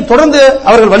மக்களையும் தொடர்ந்து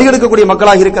அவர்கள் வழிகெடுக்கக்கூடிய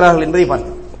மக்களாக இருக்கிறார்கள் என்பதை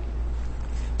பார்க்கிறோம்.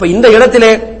 இப்ப இந்த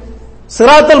இடத்திலே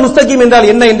சிராத்தல் முஸ்தகீம் என்றால்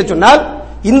என்ன என்று சொன்னால்,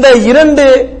 இந்த இரண்டு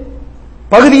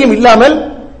பகுதியும் இல்லாமல்,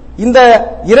 இந்த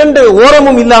இரண்டு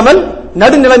ஓரமும் இல்லாமல்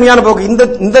நடுநிலைமையான போக்கு,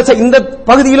 இந்த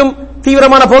பகுதியிலும்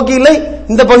தீவிரமான போக்கு இல்லை,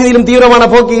 இந்த பகுதியிலும் தீவிரமான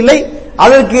போக்கு இல்லை,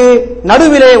 அதற்கு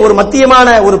நடுவிலே ஒரு மத்தியமான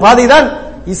ஒரு பாதை தான்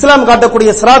இஸ்லாம்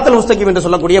காட்டக்கூடிய சிராத்தல் முஸ்தகீம் என்று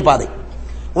சொல்லக்கூடிய பாதை.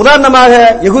 உதாரணமாக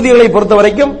யகூதிகளை பொறுத்த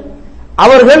வரைக்கும்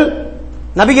அவர்கள்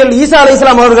நபிகள் ஈசா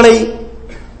அலைஹிஸ்ஸலாம் அவர்களை,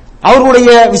 அவர்களுடைய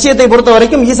விஷயத்தை பொறுத்த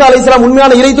வரைக்கும் ஈசா அலைஹிஸ்ஸலாம்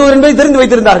உண்மையான இறை தூதர் என்பதை தெரிந்து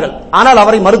வைத்திருந்தார்கள். ஆனால்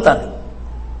அவரை மறுத்தார்கள்,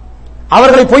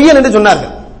 அவர்களை பொய்யன் என்று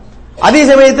சொன்னார்கள். அதே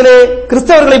சமயத்திலே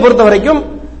கிறிஸ்தவர்களை பொறுத்த வரைக்கும்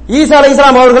ஈசா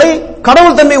அலைஹிஸ்ஸலாம் அவர்களை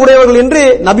கடவுள் தன்மை உடையவர்கள் என்று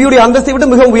நபியுடைய அந்தஸ்தை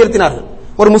விட்டு மிகவும் உயர்த்தினார்கள்.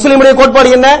 ஒரு முஸ்லிமுடைய கோட்பாடு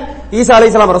என்ன, ஈசா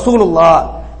அலைஹிஸ்ஸலாம் ரசூலுல்லாஹ்,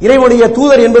 இறைவனுடைய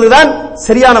தூதர் என்பதுதான்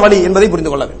சரியான வழி என்பதை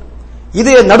புரிந்து கொள்ள வேண்டும்.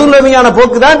 இது நடுநிலைமையான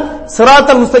போக்குதான்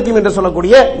சிராத்தல் முஸ்தகீம் என்று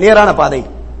சொல்லக்கூடிய நேரான பாதை.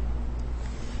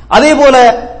 அதே போல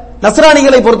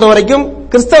நஸ்ரானிகளை பொறுத்த வரைக்கும்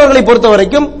கிறிஸ்தவர்களை பொறுத்த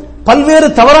வரைக்கும் பல்வேறு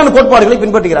தவறான கோட்பாடுகளை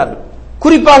பின்பற்றுகிறார்கள்.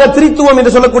 குறிப்பாக திரித்துவம்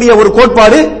என்று சொல்லக்கூடிய ஒரு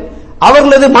கோட்பாடு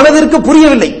அவர்களது மனதிற்கு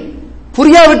புரியவில்லை,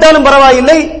 புரியாவிட்டாலும்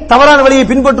பரவாயில்லை, தவறான வழியை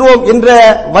பின்பற்றுவோம் என்ற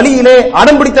வழியிலே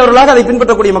அடம் பிடித்தவர்களாக அதை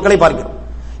பின்பற்றக்கூடிய மக்களை பார்க்கிறோம்.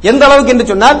 எந்த அளவுக்கு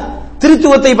என்று சொன்னால்,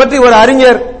 திரித்துவத்தை பற்றி ஒரு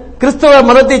அறிஞர், கிறிஸ்தவ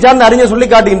மதத்தை சார்ந்த அறிஞர் சொல்லி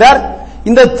காட்டுகின்றார்,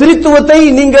 இந்த திரித்துவத்தை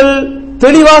நீங்கள்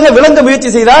தெளிவாக விளங்க முயற்சி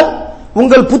செய்தால்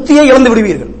உங்கள் புத்தியை இழந்து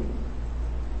விடுவீர்கள்.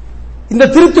 இந்த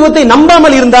திரித்துவத்தை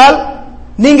நம்பாமல் இருந்தால்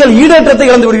நீங்கள் ஈடேற்றத்தை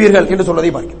இழந்து விடுவீர்கள் என்று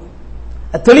சொல்வதை பார்க்கிறோம்.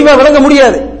 தெளிவாக விளங்க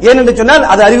முடியாது, ஏனென்று சொன்னால்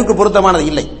அது அறிவுக்கு பொருத்தமானது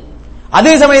இல்லை.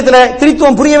 அதே சமயத்தில்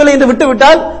திரித்துவம் புரியவில்லை என்று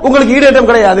விட்டுவிட்டால் உங்களுக்கு ஈடேற்றம்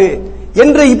கிடையாது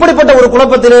என்று இப்படிப்பட்ட ஒரு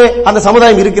குழப்பத்திலே அந்த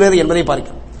சமுதாயம் இருக்கிறது என்பதை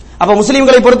பார்க்கிறோம். அப்ப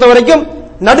முஸ்லிம்களை பொறுத்த வரைக்கும்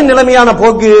நடுநிலைமையான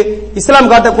போக்கு இஸ்லாம்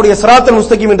காட்டக்கூடிய சிராத்தல்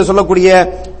முஸ்தகீம் என்று சொல்லக்கூடிய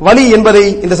வழி என்பதை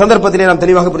இந்த சந்தர்ப்பத்திலே நாம்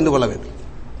தெளிவாக புரிந்து கொள்ள வேண்டும்.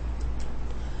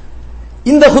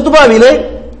 இந்த குத்பாவிலே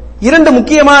இரண்டு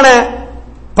முக்கியமான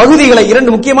பகுதிகளை,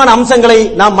 இரண்டு முக்கியமான அம்சங்களை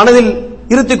நாம் மனதில்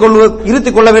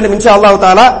இருத்திக் கொள்ள வேண்டும் இன்ஷா அல்லாஹ்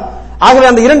தஆலா. ஆகவே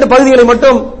அந்த இரண்டு பகுதிகளை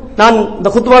மட்டும் நான் இந்த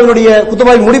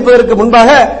குத்பாவை முடிப்பதற்கு முன்பாக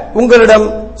உங்களிடம்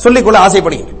சொல்லிக்கொள்ள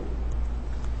ஆசைப்படுகிறேன்.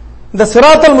 இந்த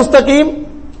சிராத்தல் முஸ்தகீம்,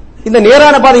 இந்த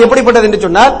நேரான பாதை எப்படிப்பட்டது என்று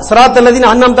சொன்னால், சிராத்தல் லதீன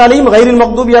அன்அம்த அலைஹிம் கைரில்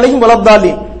மக்தூபி அலைஹிம்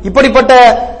வலத்தாலின், இப்படிப்பட்ட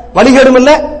வழிகேடும்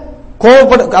இல்ல,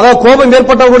 கோபம்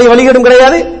ஏற்பட்டவர்களுடைய வழிகேடும்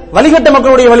கிடையாது, வழிகட்ட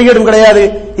மக்களுடைய வழிகேடும் கிடையாது.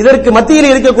 இதற்கு மத்தியில்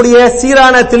இருக்கக்கூடிய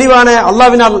சீரான தெளிவான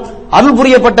அல்லாஹ்வினால் அருள்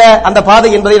புரியப்பட்ட அந்த பாதை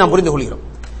என்பதை நாம் புரிந்து கொள்கிறோம்.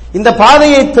 இந்த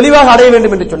பாதையை தெளிவாக அடைய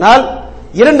வேண்டும் என்று சொன்னால்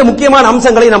இரண்டு முக்கியமான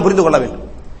அம்சங்களை நாம் புரிந்து கொள்ள வேண்டும்.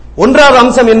 ஒன்றாவது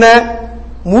அம்சம் என்ன,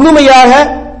 முழுமையாக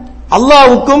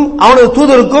அல்லாஹ்வுக்கும் அவனது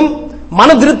தூதருக்கும் மன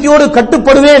திருப்தியோடு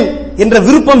கட்டுப்படுவேன் என்ற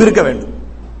விருப்பம் இருக்க வேண்டும்.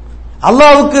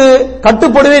 அல்லாஹ்வுக்கு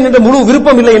கட்டுப்படுவேன் என்ற முழு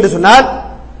விருப்பம் இல்லை என்று சொன்னால்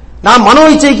நாம் மனோ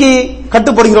இச்சைக்கு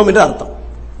கட்டுப்படுகிறோம் என்று அர்த்தம்.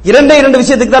 இரண்டு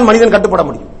விஷயத்துக்கு தான் மனிதன் கட்டுப்பட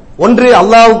முடியும். ஒன்று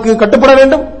அல்லாஹ்வுக்கு கட்டுப்பட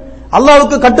வேண்டும்,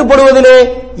 அல்லாஹ்வுக்கு கட்டுப்படுவதிலே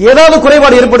ஏதாவது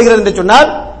குறைபாடு ஏற்படுகிறது என்று சொன்னால்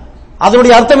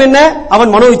அதனுடைய அர்த்தம் என்ன,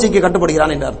 அவன் மனோ இச்சைக்கு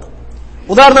கட்டுப்படுகிறான் என்ற அர்த்தம்.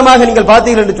 உதாரணமாக நீங்கள்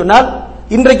பார்த்தீர்கள் என்று சொன்னால்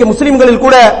இன்றைக்கு முஸ்லிம்களில்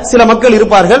கூட சில மக்கள்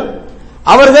இருப்பார்கள்,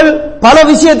 அவர்கள் பல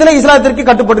விஷயத்திலே இஸ்லாத்திற்கு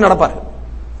கட்டுப்பட்டு நடப்பார்கள்.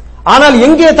 ஆனால்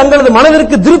எங்கே தங்களது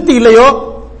மனதிற்கு திருப்தி இல்லையோ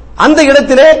அந்த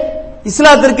இடத்திலே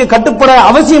இஸ்லாத்திற்கு கட்டுப்பட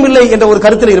அவசியம் இல்லை என்ற ஒரு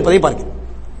கருத்தில் இருப்பதை பார்க்கிறோம்.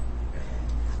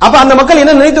 அப்ப அந்த மக்கள்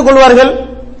என்ன நினைத்துக் கொள்வார்கள்,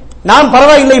 நாம்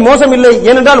பரவாயில்லை, மோசம் இல்லை,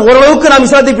 ஏனென்றால் ஓரளவுக்கு நாம்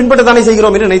இஸ்லாத்தை பின்பற்றத்தானே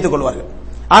செய்கிறோம் என்று நினைத்துக் கொள்வார்கள்.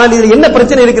 ஆனால் இதில் என்ன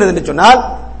பிரச்சனை இருக்கிறது என்று சொன்னால்,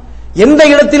 எந்த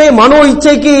இடத்திலே மனோ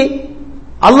இச்சைக்கு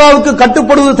அல்லாஹ்வுக்கு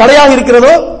கட்டுப்படுவது தடையாக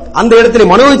இருக்கிறதோ அந்த இடத்திலே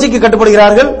மனோ இச்சைக்கு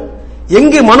கட்டுப்படுகிறார்கள்.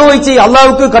 எங்கு மனோ இச்சை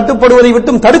அல்லாஹ்வுக்கு கட்டுப்படுவதை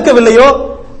விட்டும் தடுக்கவில்லையோ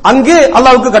அங்கு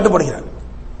அல்லாஹ்வுக்கு கட்டுப்படுகிறார்கள்.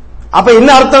 அப்ப என்ன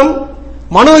அர்த்தம்?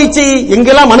 மனோ இச்சை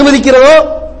எங்கெல்லாம் அனுமதிக்கிறதோ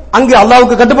அங்கு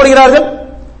அல்லாஹ்வுக்கு கட்டுப்படுகிறார்கள்,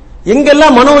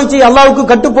 எங்கெல்லாம் மனோ இச்சை அல்லாஹ்வுக்கு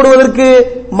கட்டுப்படுவதற்கு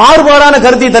மாறுபாடான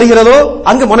கருத்தை தருகிறதோ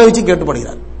அங்கு மனோ இச்சை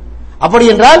கட்டுப்படுகிறார். அப்படி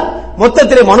என்றால்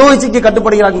மொத்தத்திலே மனோ இச்சைக்கு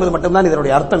கட்டுப்படுகிறார் என்பது மட்டும்தான்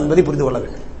இதனுடைய அர்த்தம் என்பதை புரிந்து கொள்ள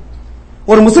வேண்டும்.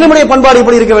 ஒரு முஸ்லிமுடைய பண்பாடு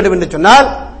எப்படி இருக்க வேண்டும் என்று சொன்னால்,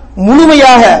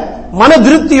 முழுமையாக மன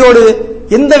திருப்தியோடு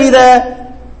எந்தவித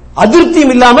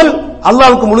அதிருப்தியும் இல்லாமல்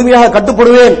அல்லாஹ்வுக்கு முழுமையாக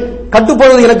கட்டுப்படுவேன்,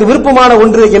 கட்டுப்படுவது எனக்கு விருப்பமான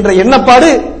ஒன்று என்ற எண்ணப்பாடு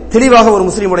தெளிவாக ஒரு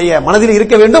முஸ்லிமுடைய மனதில்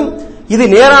இருக்க வேண்டும். இது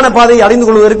நேரான பாதையை அடைந்து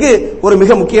கொள்வதற்கு ஒரு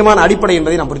மிக முக்கியமான அடிப்படை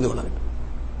என்பதை நாம் புரிந்து கொள்ள வேண்டும்.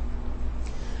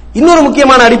 இன்னொரு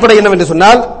முக்கியமான அடிப்படை என்னவென்று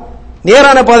சொன்னால்,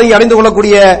 நேரான பாதையை அடைந்து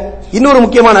கொள்ளக்கூடிய இன்னொரு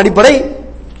முக்கியமான அடிப்படை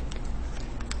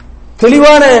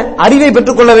தெளிவான அறிவை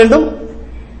பெற்றுக் கொள்ள வேண்டும்.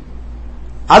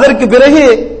 அதற்கு பிறகு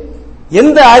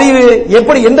எந்த அறிவு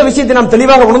எப்படி எந்த விஷயத்தை நாம்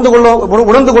தெளிவாக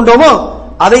உணர்ந்து கொண்டோமோ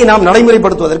அதை நாம்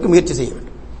நடைமுறைப்படுத்துவதற்கு முயற்சி செய்ய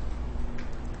வேண்டும்.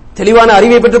 தெளிவான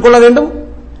அறிவை பெற்றுக் கொள்ள வேண்டும்.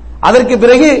 அதற்கு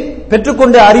பிறகு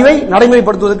பெற்றுக்கொண்ட அறிவை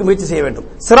நடைமுறைப்படுத்துவதற்கு முயற்சி செய்ய வேண்டும்.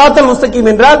 சிராத்தல் முஸ்தகீம்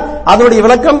என்றால் அதனுடைய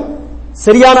விளக்கம்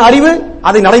சரியான அறிவு,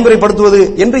 அதை நடைமுறைப்படுத்துவது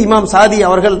என்று இமாம் சாதி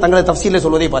அவர்கள் தங்களை தஃசீரில்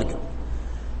சொல்வதை பார்க்கிறோம்.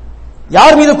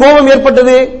 யார் மீது கோபம்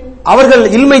ஏற்பட்டது? அவர்கள்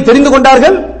இல்மை தெரிந்து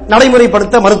கொண்டார்கள்,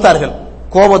 நடைமுறைப்படுத்த மறுத்தார்கள்,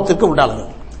 கோபத்திற்கு உண்டானார்கள்.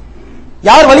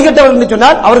 யார் வழிகட்டவர்கள் என்று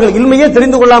சொன்னால் அவர்கள் இல்மையே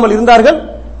தெரிந்து கொள்ளாமல் இருந்தார்கள்,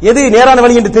 எது நேரான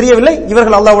வழி என்று தெரியவில்லை,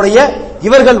 இவர்கள் அல்லாஹ்வுடைய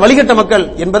இவர்கள் வழிகட்ட மக்கள்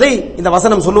என்பதை இந்த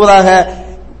வசனம் சொல்லுவதாக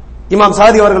இமாம்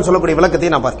சாதி அவர்கள் சொல்லக்கூடிய விளக்கத்தை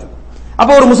நாம் பார்க்கிறோம்.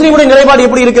 அப்ப ஒரு முஸ்லீமுடைய நிலைப்பாடு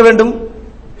எப்படி இருக்க வேண்டும்?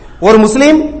 ஒரு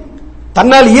முஸ்லீம்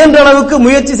தன்னால் இயன்ற அளவுக்கு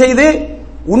முயற்சி செய்து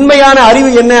உண்மையான அறிவு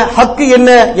என்ன, ஹக்கு என்ன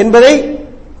என்பதை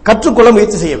கற்றுக்கொள்ள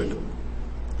முயற்சி செய்ய வேண்டும்.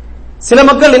 சில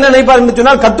மக்கள் என்ன நினைப்பார் என்று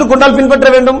சொன்னால், கற்றுக்கொண்டால் பின்பற்ற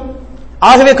வேண்டும்,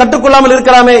 ஆகவே கற்றுக்கொள்ளாமல்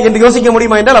இருக்கலாமே என்று யோசிக்க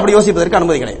முடியுமா என்றால் அப்படி யோசிப்பதற்கு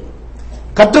அனுமதி கிடையாது.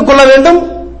 கற்றுக்கொள்ள வேண்டும்,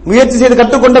 முயற்சி செய்து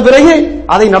கற்றுக்கொண்ட பிறகு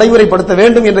அதை நடைமுறைப்படுத்த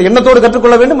வேண்டும் என்ற எண்ணத்தோடு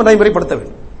கற்றுக்கொள்ள வேண்டும், நடைமுறைப்படுத்த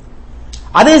வேண்டும்.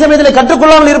 அதே சமயத்தில்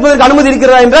கற்றுக்கொள்ளாமல் இருப்பதற்கு அனுமதி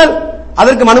இருக்கிறதா என்றால்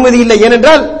அதற்கு அனுமதி இல்லை.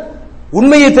 ஏனென்றால்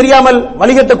உண்மையை தெரியாமல்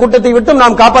வழிகட்ட கூட்டத்தை விட்டும்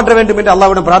நாம் காப்பாற்ற வேண்டும் என்று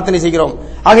அல்லாஹ்விடம் பிரார்த்தனை செய்கிறோம்.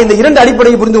 ஆக இந்த இரண்டு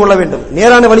அடிப்படையை புரிந்து கொள்ள வேண்டும்.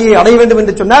 நேரான வழியை அடைய வேண்டும்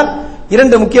என்று சொன்னால்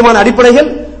இரண்டு முக்கியமான அடிப்படைகள்.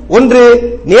 ஒன்று,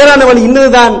 நேரான வழி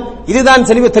இன்னதுதான், இதுதான்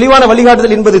தெளிவான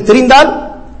வழிகாட்டுதல் என்பது தெரிந்தால்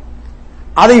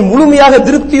அதை முழுமையாக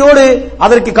திருப்தியோடு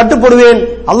அதற்கு கட்டுப்படுவேன்,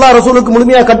 அல்லாஹ் ரசூலுக்கு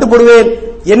முழுமையாக கட்டுப்படுவேன்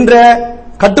என்ற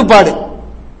கட்டுப்பாடு,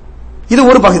 இது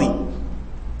ஒரு பகுதி.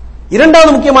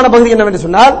 இரண்டாவது முக்கியமான பகுதி என்னவென்று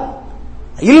சொன்னால்,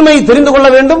 இல்மை தெரிந்து கொள்ள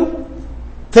வேண்டும்,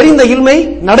 தெரிந்த இல்மை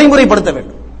நடைமுறைப்படுத்த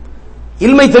வேண்டும்.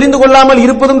 இல்மை தெரிந்து கொள்ளாமல்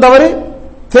இருப்பதும் தவறு,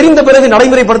 தெரிந்த பிறகு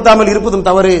நடைமுறைப்படுத்தாமல் இருப்பதும்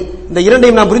தவறு. இந்த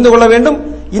இரண்டையும் நாம் புரிந்து கொள்ள வேண்டும்.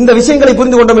 இந்த விஷயங்களை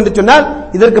புரிந்து கொண்டோம் என்று சொன்னால்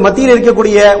இதற்கு மத்தியில்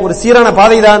இருக்கக்கூடிய ஒரு சீரான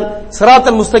பாதை தான்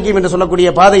சிராத்தல் முஸ்தகீம் என்று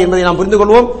சொல்லக்கூடிய பாதை என்பதை நாம் புரிந்து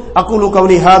கொள்வோம். அக்கூலு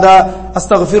கௌலி ஹாதா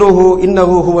அஸ்தக்ஃபிருஹு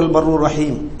இன்னஹு ஹுவல் பர்ருர்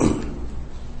ரஹீம்.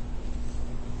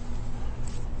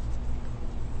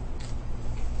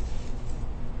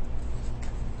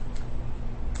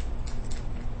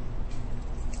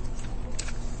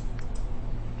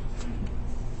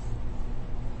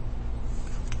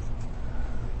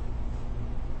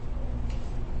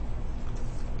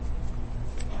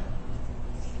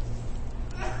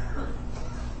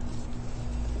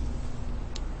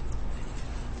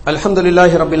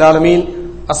 அல்ஹம்துலில்லாஹி ரப்பில் ஆலமீன்,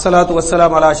 அஸ்ஸலாத்து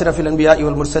வஸ்ஸலாமு அலா அஷ்ரஃபில் அன்பியாஇ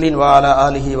வல் முர்ஸலீன் வ அலா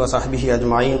ஆலிஹி வ ஸஹ்பிஹி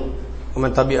அஜ்மஈன் வ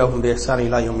மன் தபிஅஹும் பி இஹ்சான்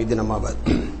இலா யௌமிddin அம்மா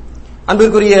பஅத்.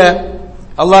 அன்பிற்குரிய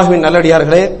அல்லாஹ்வின்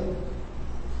நல்லடியார்களே,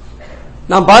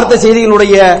 நாம் பார்த்த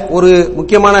செய்திகளுடைய ஒரு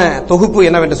முக்கியமான தொகுப்பு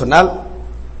என்னவென்று சொன்னால்,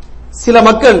 சில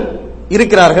மக்கள்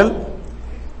இருக்கிறார்கள்,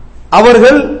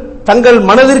 அவர்கள் தங்கள்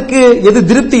மனதிற்கு எது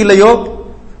திருப்தி இல்லையோ,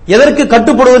 எதற்கு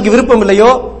கட்டுப்படுவதற்கு விருப்பம்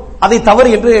இல்லையோ அதை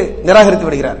தவறு என்று நிராகரித்து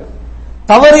விடுகிறார்கள்.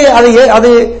 தவறு, அது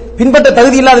பின்பற்ற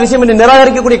தகுதி இல்லாத விஷயம் என்று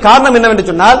நிராகரிக்கக்கூடிய காரணம் என்னவென்று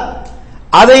சொன்னால்,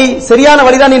 அதை சரியான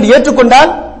வழிதான் என்று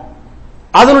ஏற்றுக்கொண்டால்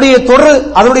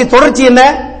அதனுடைய தொடர்ச்சி என்ன,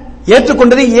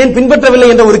 ஏற்றுக்கொண்டதை ஏன் பின்பற்றவில்லை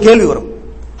என்ற ஒரு கேள்வி வரும்.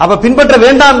 அப்ப பின்பற்ற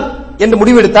வேண்டாம் என்று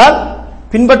முடிவெடுத்தால்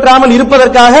பின்பற்றாமல்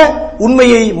இருப்பதற்காக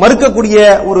உண்மையை மறுக்கக்கூடிய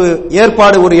ஒரு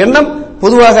ஏற்பாடு, ஒரு எண்ணம்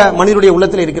பொதுவாக மனிதனுடைய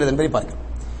உள்ளத்தில் இருக்கிறது என்பதை பார்க்கிறோம்.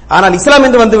 ஆனால் இஸ்லாம்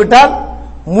என்று வந்துவிட்டால்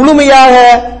முழுமையாக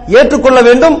ஏற்றுக்கொள்ள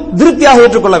வேண்டும், திருப்தியாக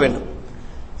ஏற்றுக்கொள்ள வேண்டும்.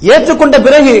 ஏற்றுக்கொண்ட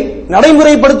பிறகு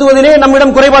நடைமுறைப்படுத்துவதிலே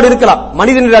நம்மிடம் குறைபாடு இருக்கலாம்.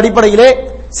 மனிதனுடைய அடிப்படையிலே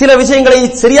சில விஷயங்களை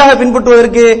சரியாக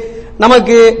பின்பற்றுவதற்கு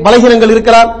நமக்கு பலகீனங்கள்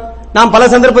இருக்கலாம். நாம் பல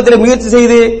சந்தர்ப்பத்தில் முயற்சி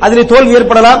செய்து அதிலே தோல்வி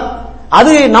ஏற்படலாம்.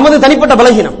 அது நமது தனிப்பட்ட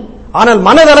பலகீனம். ஆனால்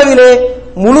மனதளவிலே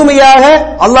முழுமையாக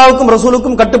அல்லாஹ்வுக்கும்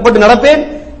ரசூலுக்கும் கட்டுப்பட்டு நடப்பேன்,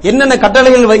 என்னென்ன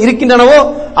கட்டளைகள் இருக்கின்றனவோ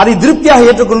அதை திருப்தியாக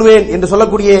ஏற்றுக்கொள்வேன் என்று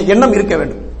சொல்லக்கூடிய எண்ணம் இருக்க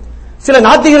வேண்டும். சில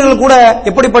நாத்திகர்கள் கூட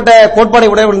எப்படிப்பட்ட கோட்பாடை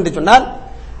உடையவர்கள் என்று சொன்னால்,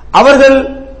 அவர்கள்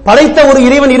படைத்த ஒரு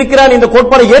இறைவன் இருக்கிறான் என்ற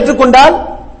கோட்பாடை ஏற்றுக்கொண்டால்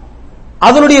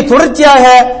அதனுடைய தொடர்ச்சியாக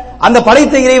அந்த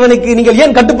படைத்த இறைவனுக்கு நீங்கள்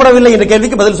ஏன் கட்டுப்படவில்லை என்ற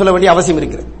கேள்விக்கு பதில் சொல்ல வேண்டிய அவசியம்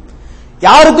இருக்கிறது.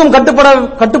 யாருக்கும்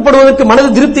கட்டுப்படுவதற்கு மனது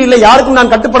திருப்தி இல்லை, யாருக்கும்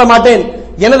நான் கட்டுப்பட மாட்டேன்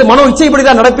எனது மனோ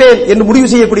இச்சைப்படிதான் நடப்பேன் என்று முடிவு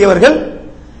செய்யக்கூடியவர்கள்,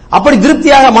 அப்படி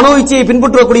திருப்தியாக மனோ இச்சையை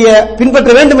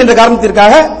பின்பற்ற வேண்டும் என்ற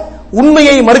காரணத்திற்காக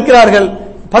உண்மையை மறுக்கிறார்கள்.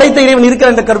 படைத்த இறைவன்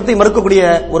இருக்கிறார் என்ற கருத்தை மறுக்கக்கூடிய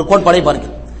ஒரு கோட்பாடை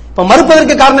பார்க்கிறோம். இப்ப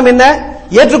மறுப்பதற்கு காரணம் என்ன?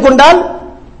 ஏற்றுக்கொண்டால்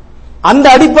அந்த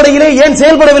அடிப்படையிலே ஏன்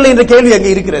செயல்படவில்லை என்ற கேள்வி அங்கே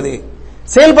இருக்கிறது.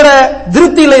 செயல்பட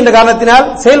திருப்தி இல்லை என்ற காரணத்தினால்,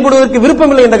 செயல்படுவதற்கு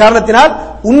விருப்பம் இல்லை என்ற காரணத்தினால்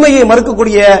உண்மையை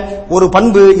மறுக்கக்கூடிய ஒரு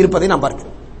பண்பு இருப்பதை நாம்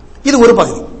பார்க்கிறோம். இது ஒரு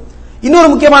பகுதி. இன்னொரு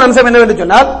முக்கியமான அம்சம் என்னவென்று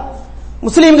சொன்னால்,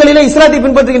 முஸ்லிம்களிலே இஸ்லாத்தை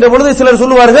பின்பற்றுகின்ற பொழுது சிலர்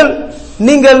சொல்லுவார்கள்,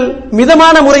 நீங்கள்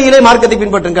மிதமான முறையிலே மார்க்கத்தை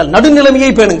பின்பற்றுங்கள்,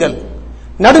 நடுநிலைமையை பேணுங்கள்.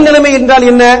 நடுநிலைமை என்றால்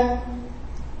என்ன?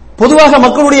 பொதுவாக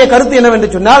மக்களுடைய கருத்து என்னவென்று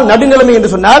சொன்னால், நடுநிலைமை என்று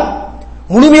சொன்னால்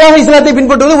முழுமையாக இஸ்லாத்தை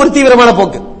பின்பற்றுவது ஒரு தீவிரமான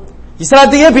போக்கு,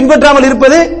 இஸ்லாத்தையே பின்பற்றாமல்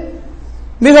இருப்பது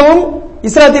மிகவும்,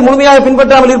 இஸ்லாத்தை முழுமையாக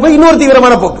பின்பற்றாமல் இருப்பது இன்னொரு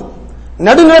தீவிரமான போக்கு.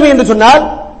 நடுநிலைமை என்று சொன்னால்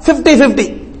 50-50,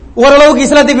 ஓரளவுக்கு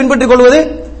இஸ்லாத்தை பின்பற்றிக் கொள்வது,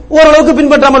 ஓரளவுக்கு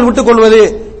பின்பற்றாமல் விட்டுக் கொள்வது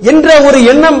என்ற ஒரு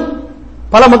எண்ணம்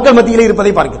பல மக்கள் மத்தியிலே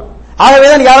இருப்பதை பார்க்கிறோம்.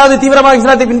 ஆகவேதான் யாராவது தீவிரமாக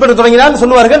இஸ்லாத்தை பின்பற்ற தொடங்கினால்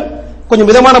சொல்லுவார்கள், கொஞ்சம்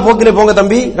மிதமான போக்கிலே போங்க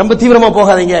தம்பி, ரொம்ப தீவிரமா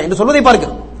போகாதீங்க என்று சொல்வதை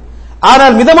பார்க்கிறோம்.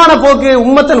 ஆனால் மிதமான போக்கு,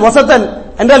 உம்மத்தன் வசத்தன்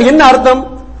என்றால் என்ன அர்த்தம்?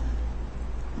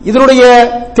 இதனுடைய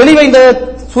தெளிவை இந்த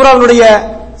சூராவுடைய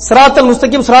சிராத்தல்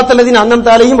முஸ்தகிம் சிராத்தல் லதீன அன்அம்த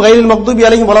அலைஹிம் கைரில் மக்தூபி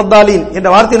அலைஹிம் வலத்தாலீன் என்ற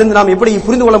வார்த்தையிலிருந்து நாம் எப்படி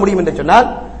புரிந்து கொள்ள முடியும் என்று சொன்னால்,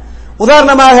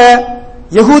 உதாரணமாக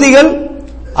யகூதிகள்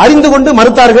அறிந்து கொண்டு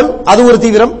மறுத்தார்கள், அது ஒரு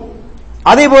தீவிரம்.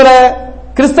 அதே போல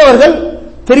கிறிஸ்தவர்கள்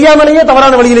தெரியாமலேயே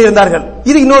தவறான வழியிலே இருந்தார்கள்,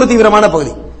 இது இன்னொரு தீவிரமான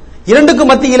பகுதி.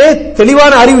 இரண்டுக்கும் மத்தியிலே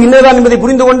தெளிவான அறிவு இன்னதான் என்பதை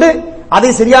புரிந்து கொண்டு அதை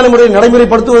சரியான முறையில்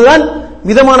நடைமுறைப்படுத்துவதுதான்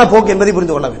மிதமான போக்கு என்பதை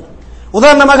புரிந்து கொள்ள வேண்டும்.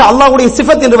 உதாரணமாக அல்லாஹ்வுடைய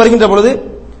சிஃபத் என்று வருகின்ற பொழுது,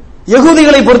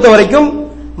 யகூதிகளை பொறுத்த வரைக்கும்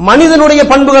மனிதனுடைய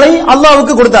பண்புகளை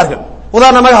அல்லாஹ்வுக்கு கொடுத்தார்கள்.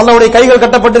 உதாரணமாக அல்லாஹ்வுடைய கைகள்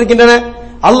கட்டப்பட்டிருக்கின்றன,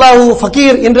 அல்லாஹ்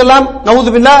ஃபகீர் என்றெல்லாம் நவுது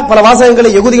பில்லாஹ் பல வாசகங்களை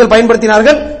யகூதிகள்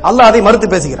பயன்படுத்தினார்கள். அல்லாஹ் அதை மறுத்து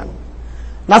பேசுகிறான்.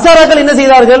 நசாராக்கள் என்ன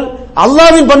செய்தார்கள்?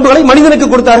 அல்லாஹ்வின் பண்புகளை மனிதனுக்கு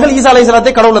கொடுத்தார்கள். ஈசா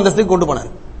அலைஹிஸ்ஸலாத்தை கடவுள் அந்தஸ்துக்கு கொண்டு போனார்.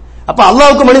 அப்ப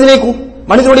அல்லாஹ்வுக்கு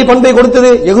மனிதனுடைய பண்பை கொடுத்தது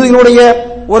யகூதிகளுடைய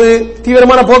ஒரு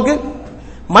தீவிரமான போக்கு,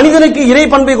 மனிதனுக்கு இறை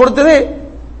பண்பை கொடுத்தது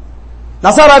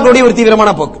நசாராக்களுடைய ஒரு தீவிரமான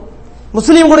போக்கு.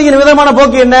 முஸ்லிம்களுடைய விதமான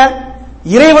போக்கு என்ன?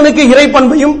 இறைவனுக்கு இறை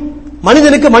பண்பையும்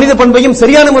மனிதனுக்கு மனித பண்பையும்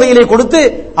சரியான முறையிலே கொடுத்து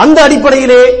அந்த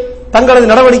அடிப்படையிலே தங்களது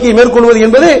நடவடிக்கையை மேற்கொள்வது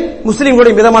என்பது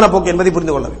முஸ்லிம்களுடைய மிதமான போக்கு என்பதை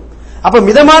புரிந்து கொள்ள வேண்டும். அப்ப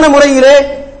மிதமான முறையிலே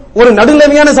ஒரு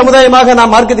நடுநிலைமையான சமுதாயமாக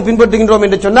நாம் மார்க்கத்தை பின்பற்றுகின்றோம்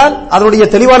என்று சொன்னால் அதனுடைய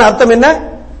தெளிவான அர்த்தம் என்ன?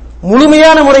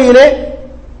 முழுமையான முறையிலே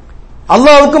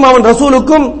அல்லாஹ்வுக்கும் அவன்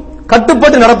ரசூலுக்கும்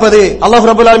கட்டுப்பட்டு நடப்பது. அல்லாஹ்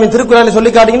ரப்பல் ஆலமீன் திருக்குர்ஆனில்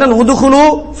சொல்லி காட்டுகின்றான், உதுகுலு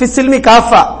ஃபிஸ்ஸில்மி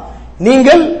காஃபா,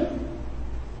 நீங்கள்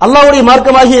அல்லாஹ்வுடைய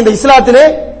மார்க்கமாகிய இந்த இஸ்லாத்திலே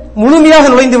முழுமையாக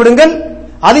நுழைந்து விடுங்கள்,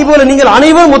 அதேபோல நீங்கள்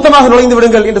அனைவரும் மொத்தமாக நுழைந்து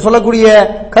விடுங்கள் என்று சொல்லக்கூடிய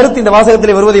கருத்து இந்த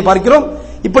வாசகத்திலே வருவதை பார்க்கிறோம்.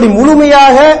 இப்படி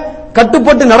முழுமையாக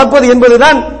கட்டுப்பட்டு நடப்பது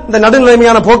என்பதுதான் இந்த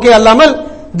நடுநிலைமையான போக்கே அல்லாமல்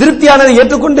திருப்தியானதை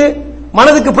ஏற்றுக்கொண்டு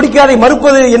மனதுக்கு பிடிக்காதை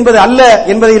மறுப்பது என்பது அல்ல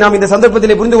என்பதை நாம் இந்த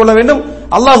சந்தர்ப்பத்திலே புரிந்து கொள்ள வேண்டும்.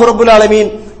 அல்லாஹ் ரப்பல் ஆலமீன்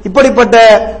இப்படிப்பட்ட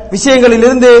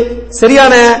விஷயங்களிலிருந்து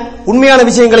சரியான உண்மையான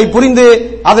விஷயங்களை புரிந்து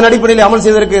அதன் அடிப்படையில் அமல்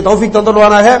செய்வதற்கு தௌஃபீக்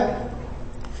தந்தருவானாக.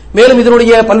 மேலும்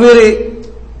இதனுடைய பல்வேறு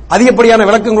அதிகப்படியான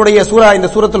விளக்கங்களுடைய சூரா இந்த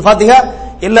சூரத்துல் ஃபாத்திஹா,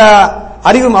 எல்லா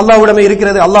அறிவும் அல்லாஹ்விடமே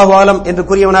இருக்கிறது, அல்லாஹு ஆலம் என்று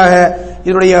கூறியவனாக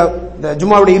இதனுடைய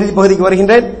ஜும்மாவுடைய இறுதி பகுதிக்கு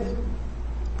வருகின்றேன்.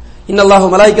 இன்னல்லாஹு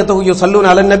மலாயிகத்துஹு யுஸல்லூன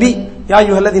அலன் நபி யா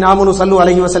அய்யுஹல்லதீன ஆமனூ ஸல்லூ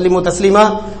அலைஹி வஸல்லிமு தஸ்லீமா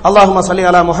அல்லாஹும்ம ஸல்லி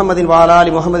அலா முஹம்மதின் வ அலா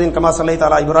ஆலி முஹம்மதின் கமா ஸல்லைத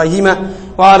அலா இப்ராஹீம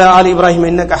வ அலா ஆலி இப்ராஹீம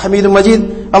இன்னக ஹமீதும் மஜீத்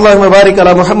அல்லாஹும்ம பாரிக்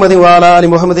அலா முஹம்மதின் வ அலா ஆலி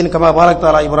முஹம்மதின் கமா பாரக்த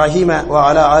அலா இப்ராஹீம வ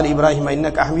அலா ஆலி இப்ராஹீம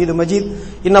இன்னக ஹமீதும் மஜீத்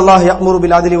இன்னல்லாஹ யஅமுரு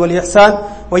பில் அத்லி வல் இஹ்சான்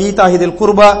வ ஈதாஇ தில்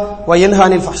குர்பா வ யன்ஹா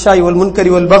அனில் ஃபஹ்ஷாஇ வல்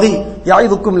முன்கரி வல் பகி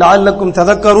யஇதுக்கும் லஅல்லக்கும்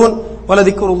ததக்கரூன் வ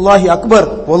லதிக்ருல்லாஹி அக்பர்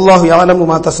வல்லாஹு யஅலமு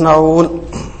மா தஸ்னஊன்.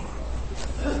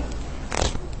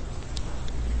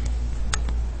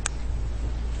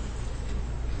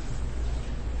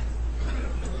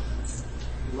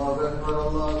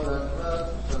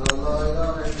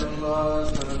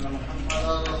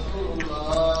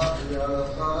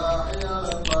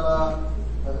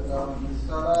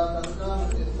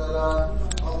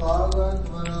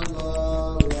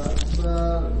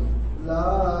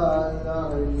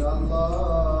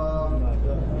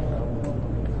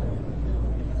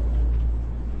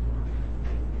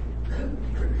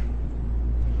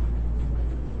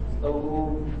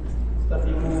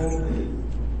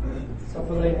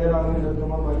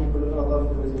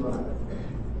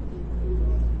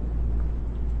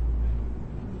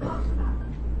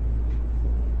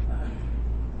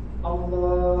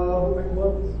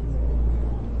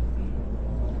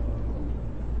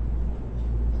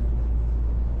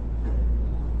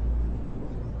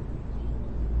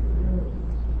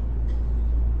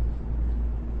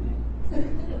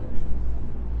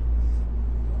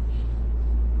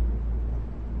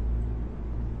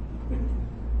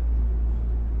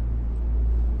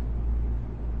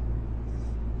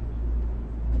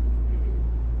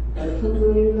 الحمد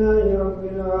لله رب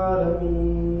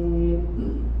العالمين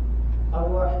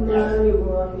الرحمن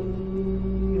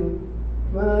الرحيم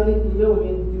مالك يوم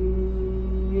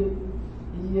الدين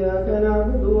إياك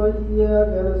نعبد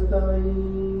وإياك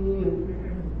نستعين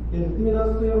اهدنا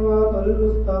الصراط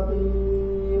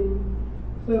المستقيم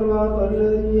صراط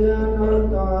الذين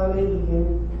أنعمت عليهم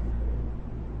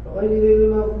غير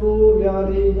المغضوب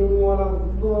عليهم ولا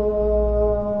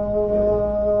الضالين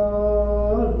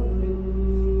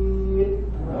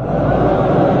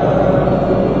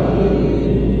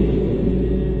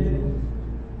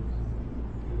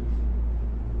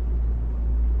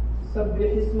سبح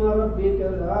اسم ربك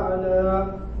الأعلى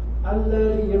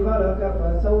الذي خلق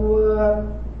فسوى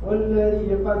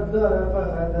والذي قدر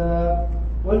فهدى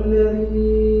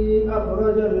والذي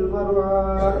أخرج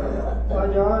المرعى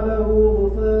فجعله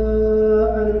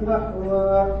غثاء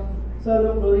أحوى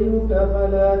سنقرئك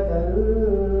فلا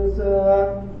تنسى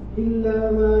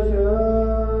إلا ما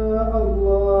شاء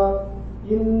الله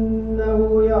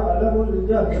إنه يعلم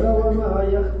الجهر وما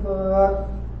يخفى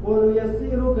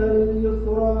ونيسرك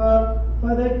لليسرى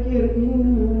فذكر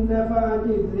إن نفعت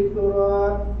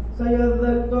الذكرى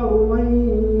سيذكر من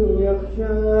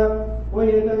يخشى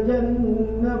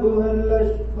ويتجنبها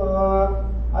الأشقى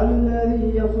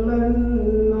الذي يصلى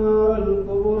النار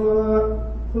الكبرى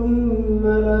ثم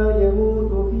لا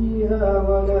يموت فيها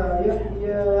ولا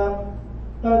يحيا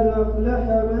قد أفلح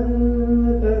من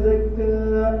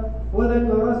تزكى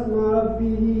وذكر اسم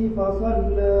ربه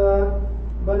فصلى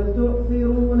بل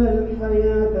تؤثرون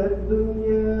الحياة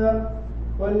الدنيا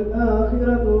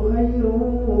والآخرة خير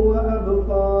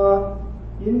وأبقى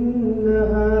إن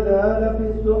هذا لفي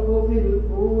الصحف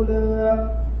الأولى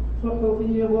صحف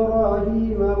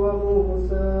إبراهيم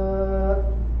وموسى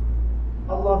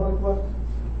الله أكبر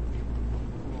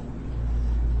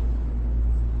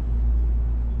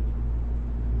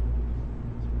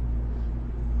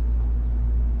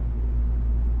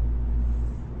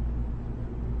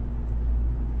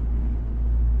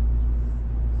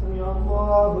سمع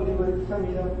الله لمن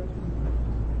حمده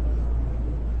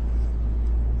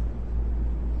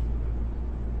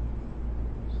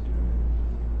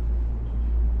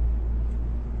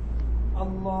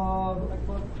الله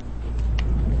أكبر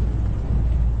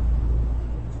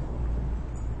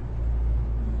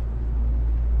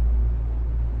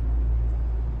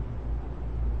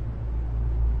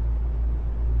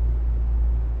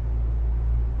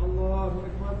الله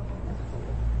أكبر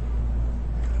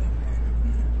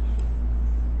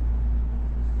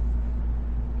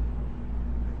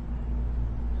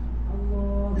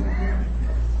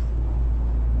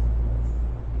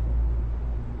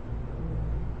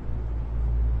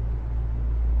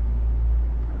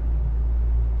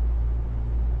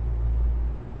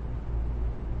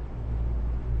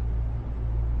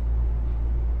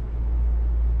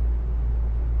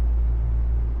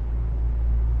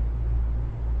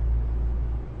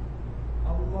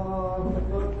الله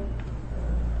أكبر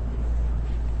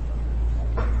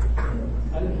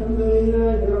الحمد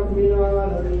لله رب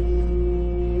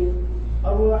العالمين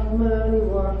الرحمن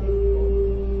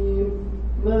الرحيم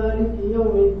مالك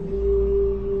يوم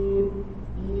الدين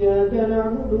إياك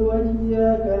نعبد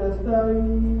وإياك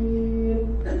نستعين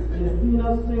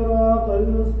اهدنا الصراط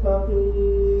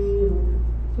المستقيم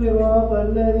صراط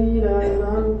الذين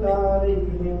أنعمت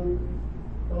عليهم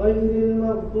غير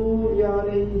المغضوب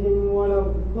عليهم ولا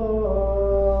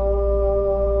الضالين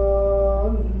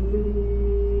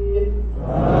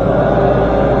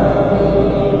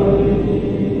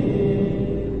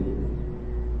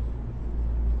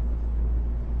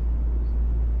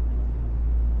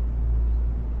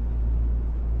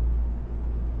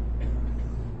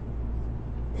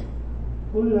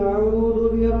قل أعوذ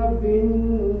برب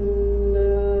الناس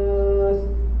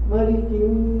ملك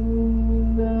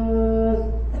الناس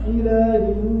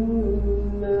إله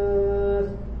الناس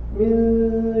من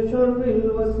شر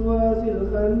الوسواس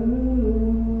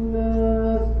الخناس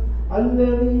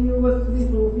الذي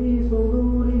يوسوس في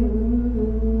صدور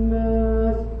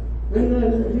الناس من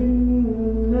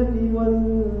الجنة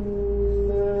والناس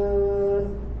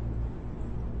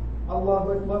الله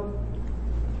أكبر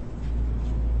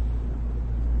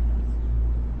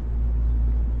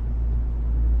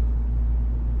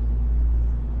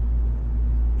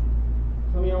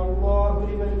سمع الله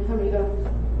لمن حمده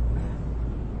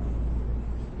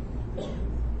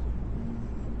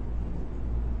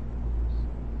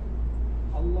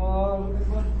الله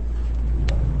أكبر